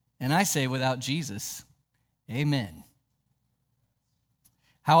 And I say, without Jesus, amen.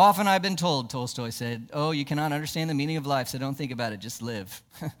 How often I've been told, Tolstoy said, oh, you cannot understand the meaning of life, so don't think about it, just live.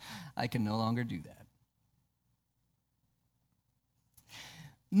 I can no longer do that.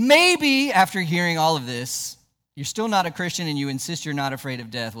 Maybe after hearing all of this, you're still not a Christian and you insist you're not afraid of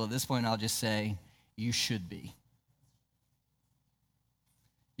death. Well, at this point, I'll just say, you should be.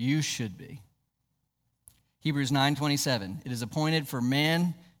 You should be. Hebrews 9:27, it is appointed for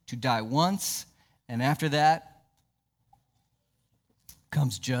man to die once, and after that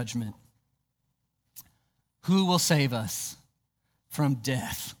comes judgment. Who will save us from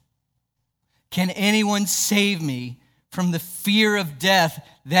death? Can anyone save me from the fear of death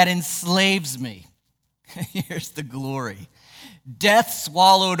that enslaves me? Here's the glory. Death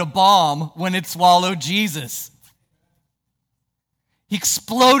swallowed a bomb when it swallowed Jesus. He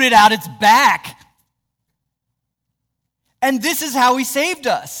exploded out its back. And this is how he saved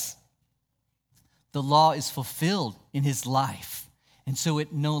us. The law is fulfilled in his life, and so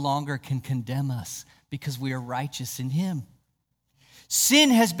it no longer can condemn us because we are righteous in him. Sin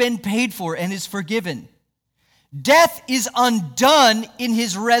has been paid for and is forgiven. Death is undone in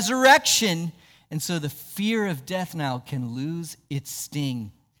his resurrection, and so the fear of death now can lose its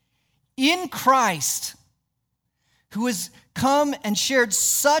sting. In Christ, who has come and shared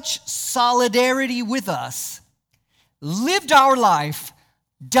such solidarity with us, lived our life,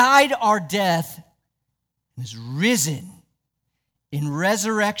 died our death, and is risen in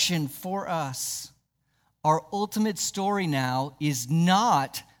resurrection for us. Our ultimate story now is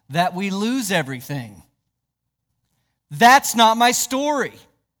not that we lose everything. That's not my story.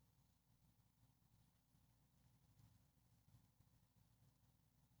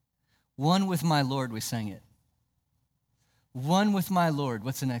 One with my Lord, we sang it. One with my Lord.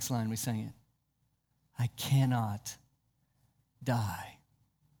 What's the next line? We sang it. I cannot die.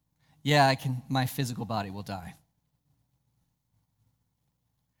 Yeah, I can. My physical body will die.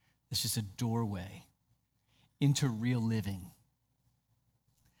 It's just a doorway into real living.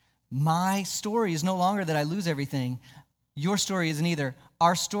 My story is no longer that I lose everything. Your story isn't either.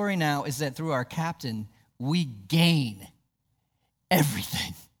 Our story now is that through our captain, we gain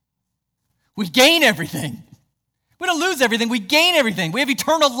everything. We gain everything. We don't lose everything. We gain everything. We have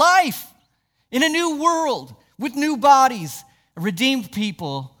eternal life in a new world with new bodies, a redeemed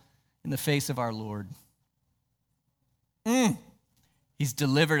people in the face of our Lord. He's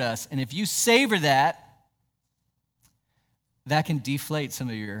delivered us. And if you savor that, that can deflate some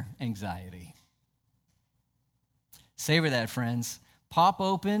of your anxiety. Savor that, friends. Pop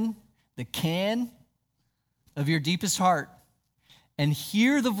open the can of your deepest heart and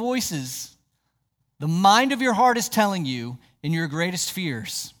hear the voices the mind of your heart is telling you in your greatest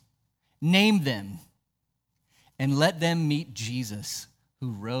fears. Name them and let them meet Jesus, who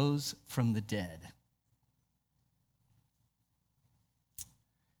rose from the dead.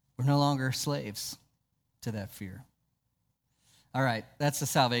 We're no longer slaves to that fear. All right, that's the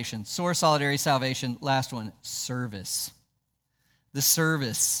salvation. Source, solidarity, salvation. Last one, service. The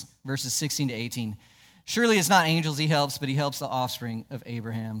service, verses 16 to 18. Surely it's not angels he helps, but he helps the offspring of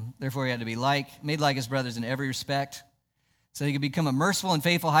Abraham. Therefore he had to be made like his brothers in every respect, so he could become a merciful and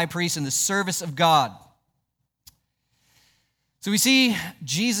faithful high priest in the service of God. So we see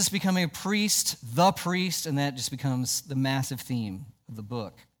Jesus becoming a priest, and that just becomes the massive theme of the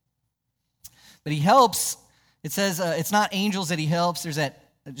book. But he helps. It says it's not angels that he helps. There's that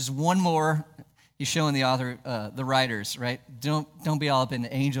just one more. He's showing the author, the writers, right? Don't be all up in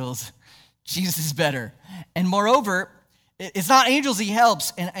the angels. Jesus is better. And moreover, it's not angels he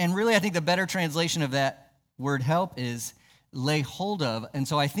helps. And really, I think the better translation of that word help is lay hold of. And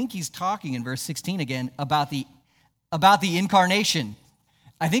so I think he's talking in verse 16 again about the incarnation.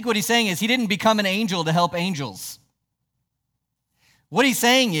 I think what he's saying is he didn't become an angel to help angels. What he's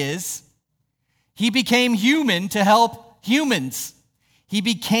saying is he became human to help humans. He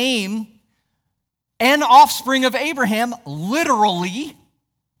became an offspring of Abraham, literally,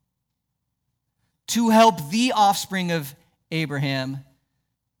 to help the offspring of Abraham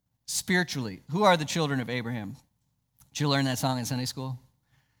spiritually. Who are the children of Abraham? Did you learn that song in Sunday school?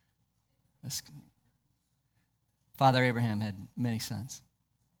 Father Abraham had many sons.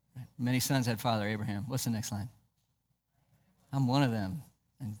 Many sons had Father Abraham. What's the next line? I'm one of them,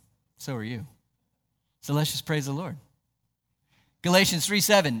 and so are you. So let's just praise the Lord. Galatians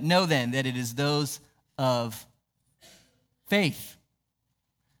 3:7, know then that it is those of faith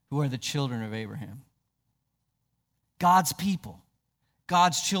who are the children of Abraham. God's people,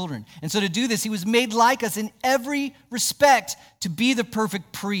 God's children. And so to do this, he was made like us in every respect to be the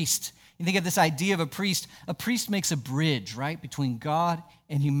perfect priest. You think of this idea of a priest. A priest makes a bridge, right, between God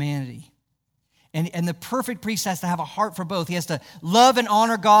and humanity. And the perfect priest has to have a heart for both. He has to love and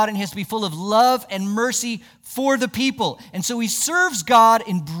honor God, and he has to be full of love and mercy for the people. And so he serves God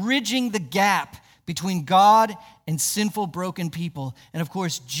in bridging the gap between God and sinful, broken people. And of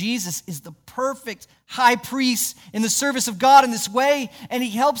course, Jesus is the perfect high priest in the service of God in this way, and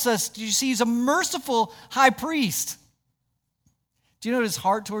he helps us. You see, he's a merciful high priest. Do you know what his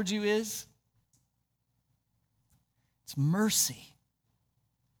heart towards you is? It's mercy.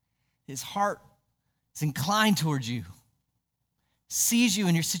 His heart is inclined towards you, sees you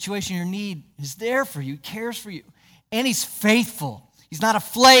in your situation, your need, is there for you, cares for you, and he's faithful. He's not a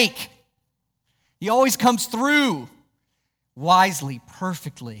flake. He always comes through wisely,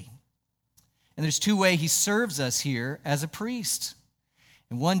 perfectly. And there's two ways he serves us here as a priest.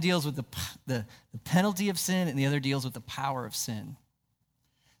 And one deals with the penalty of sin, and the other deals with the power of sin.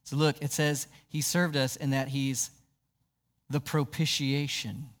 So look, it says he served us in that he's the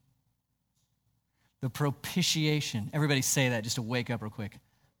propitiation. The propitiation. Everybody say that just to wake up real quick.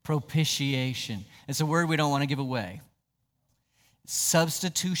 Propitiation. It's a word we don't want to give away.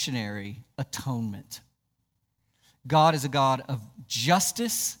 Substitutionary atonement. God is a God of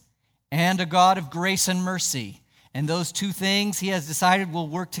justice and a God of grace and mercy. And those two things he has decided will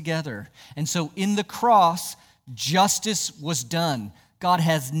work together. And so in the cross, justice was done. God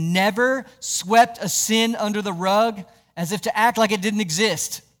has never swept a sin under the rug as if to act like it didn't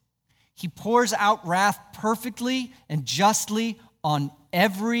exist. He pours out wrath perfectly and justly on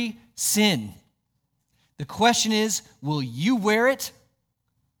every sin. The question is, will you wear it,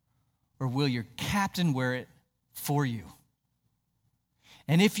 or will your captain wear it for you?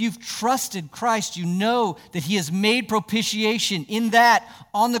 And if you've trusted Christ, you know that he has made propitiation in that,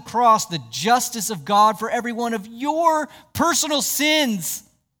 on the cross, the justice of God for every one of your personal sins.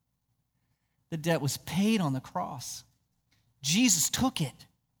 The debt was paid on the cross. Jesus took it.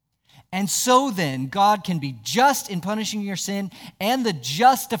 And so then, God can be just in punishing your sin and the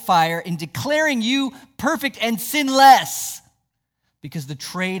justifier in declaring you perfect and sinless, because the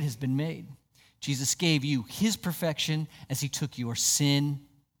trade has been made. Jesus gave you his perfection as he took your sin,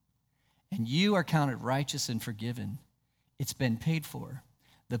 and you are counted righteous and forgiven. It's been paid for.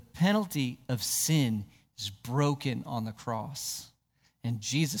 The penalty of sin is broken on the cross, and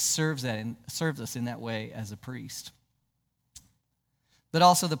Jesus serves us in that way as a priest. But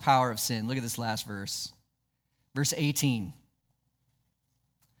also the power of sin. Look at this last verse. Verse 18.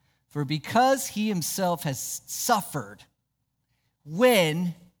 For because he himself has suffered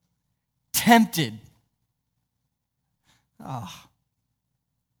when tempted. Oh.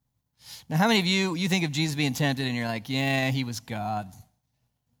 Now, how many of you think of Jesus being tempted and you're like, yeah, he was God?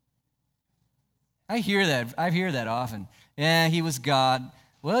 I hear that often. Yeah, he was God.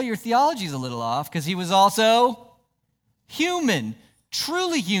 Well, your theology's a little off, because he was also human.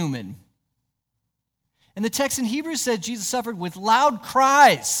 Truly human. And the text in Hebrews said Jesus suffered with loud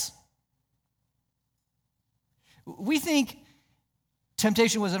cries. We think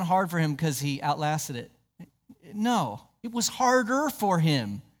temptation wasn't hard for him because he outlasted it. No, it was harder for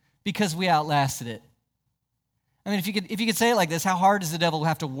him because we outlasted it. I mean, if you could say it like this, how hard does the devil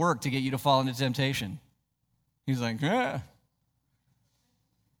have to work to get you to fall into temptation? He's like, yeah.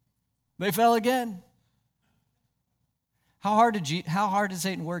 They fell again. How hard did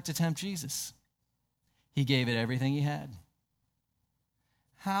Satan work to tempt Jesus? He gave it everything he had.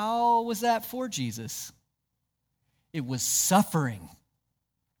 How was that for Jesus? It was suffering.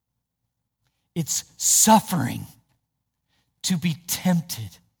 It's suffering to be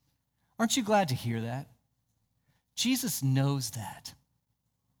tempted. Aren't you glad to hear that? Jesus knows that.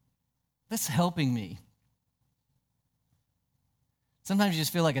 That's helping me. Sometimes you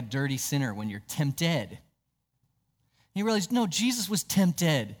just feel like a dirty sinner when you're tempted. You realize, no, Jesus was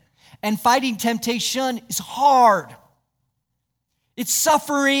tempted. And fighting temptation is hard. It's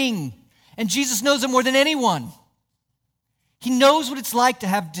suffering. And Jesus knows it more than anyone. He knows what it's like to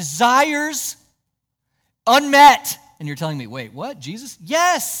have desires unmet. And you're telling me, wait, what? Jesus?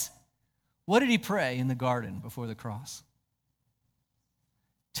 Yes. What did he pray in the garden before the cross?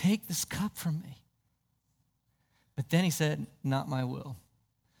 Take this cup from me. But then he said, not my will,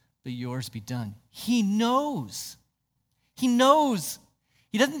 but yours be done. He knows. He knows.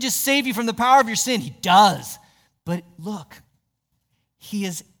 He doesn't just save you from the power of your sin. He does. But look, he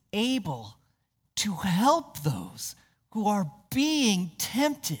is able to help those who are being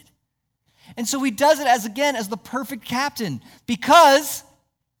tempted. And so he does it as the perfect captain, because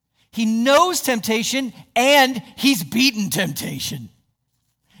he knows temptation and he's beaten temptation.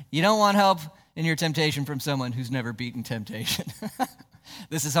 You don't want help in your temptation from someone who's never beaten temptation.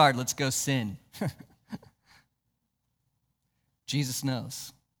 This is hard. Let's go sin. Jesus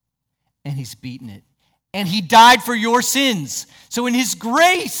knows, and he's beaten it. And he died for your sins. So in his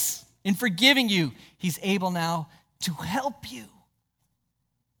grace, in forgiving you, he's able now to help you.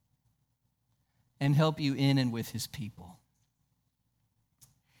 And help you in and with his people.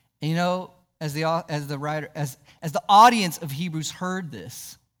 And you know, as the audience of Hebrews heard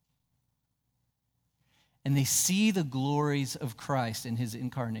this, and they see the glories of Christ in his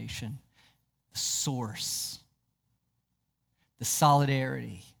incarnation, the source, the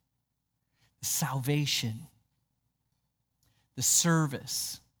solidarity, the salvation, the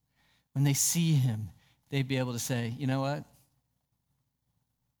service. When they see him, they'd be able to say, you know what?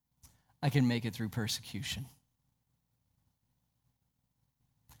 I can make it through persecution.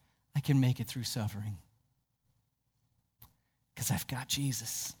 I can make it through suffering. Because I've got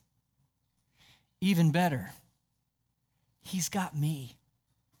Jesus. Even better, he's got me.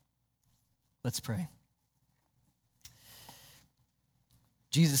 Let's pray.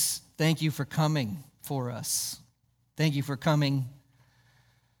 Jesus, thank you for coming for us. Thank you for coming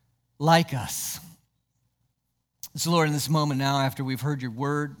like us. So, Lord, in this moment now, after we've heard your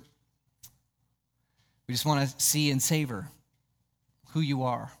word, we just want to see and savor who you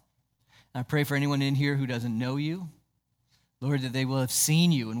are. And I pray for anyone in here who doesn't know you, Lord, that they will have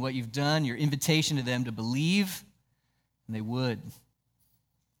seen you and what you've done, your invitation to them to believe, and they would.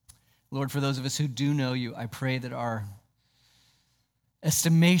 Lord, for those of us who do know you, I pray that our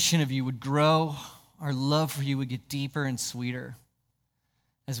estimation of you would grow, our love for you would get deeper and sweeter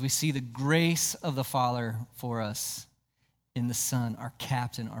as we see the grace of the Father for us in the Son, our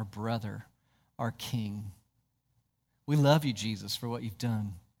captain, our brother, our King. We love you, Jesus, for what you've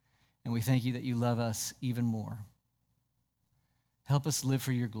done, and we thank you that you love us even more. Help us live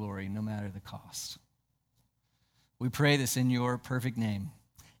for your glory, no matter the cost. We pray this in your perfect name.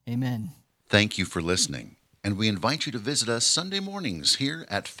 Amen. Thank you for listening, and we invite you to visit us Sunday mornings here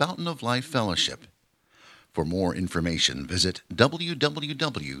at Fountain of Life Fellowship. For more information, visit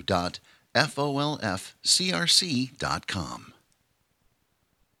www.folfcrc.com.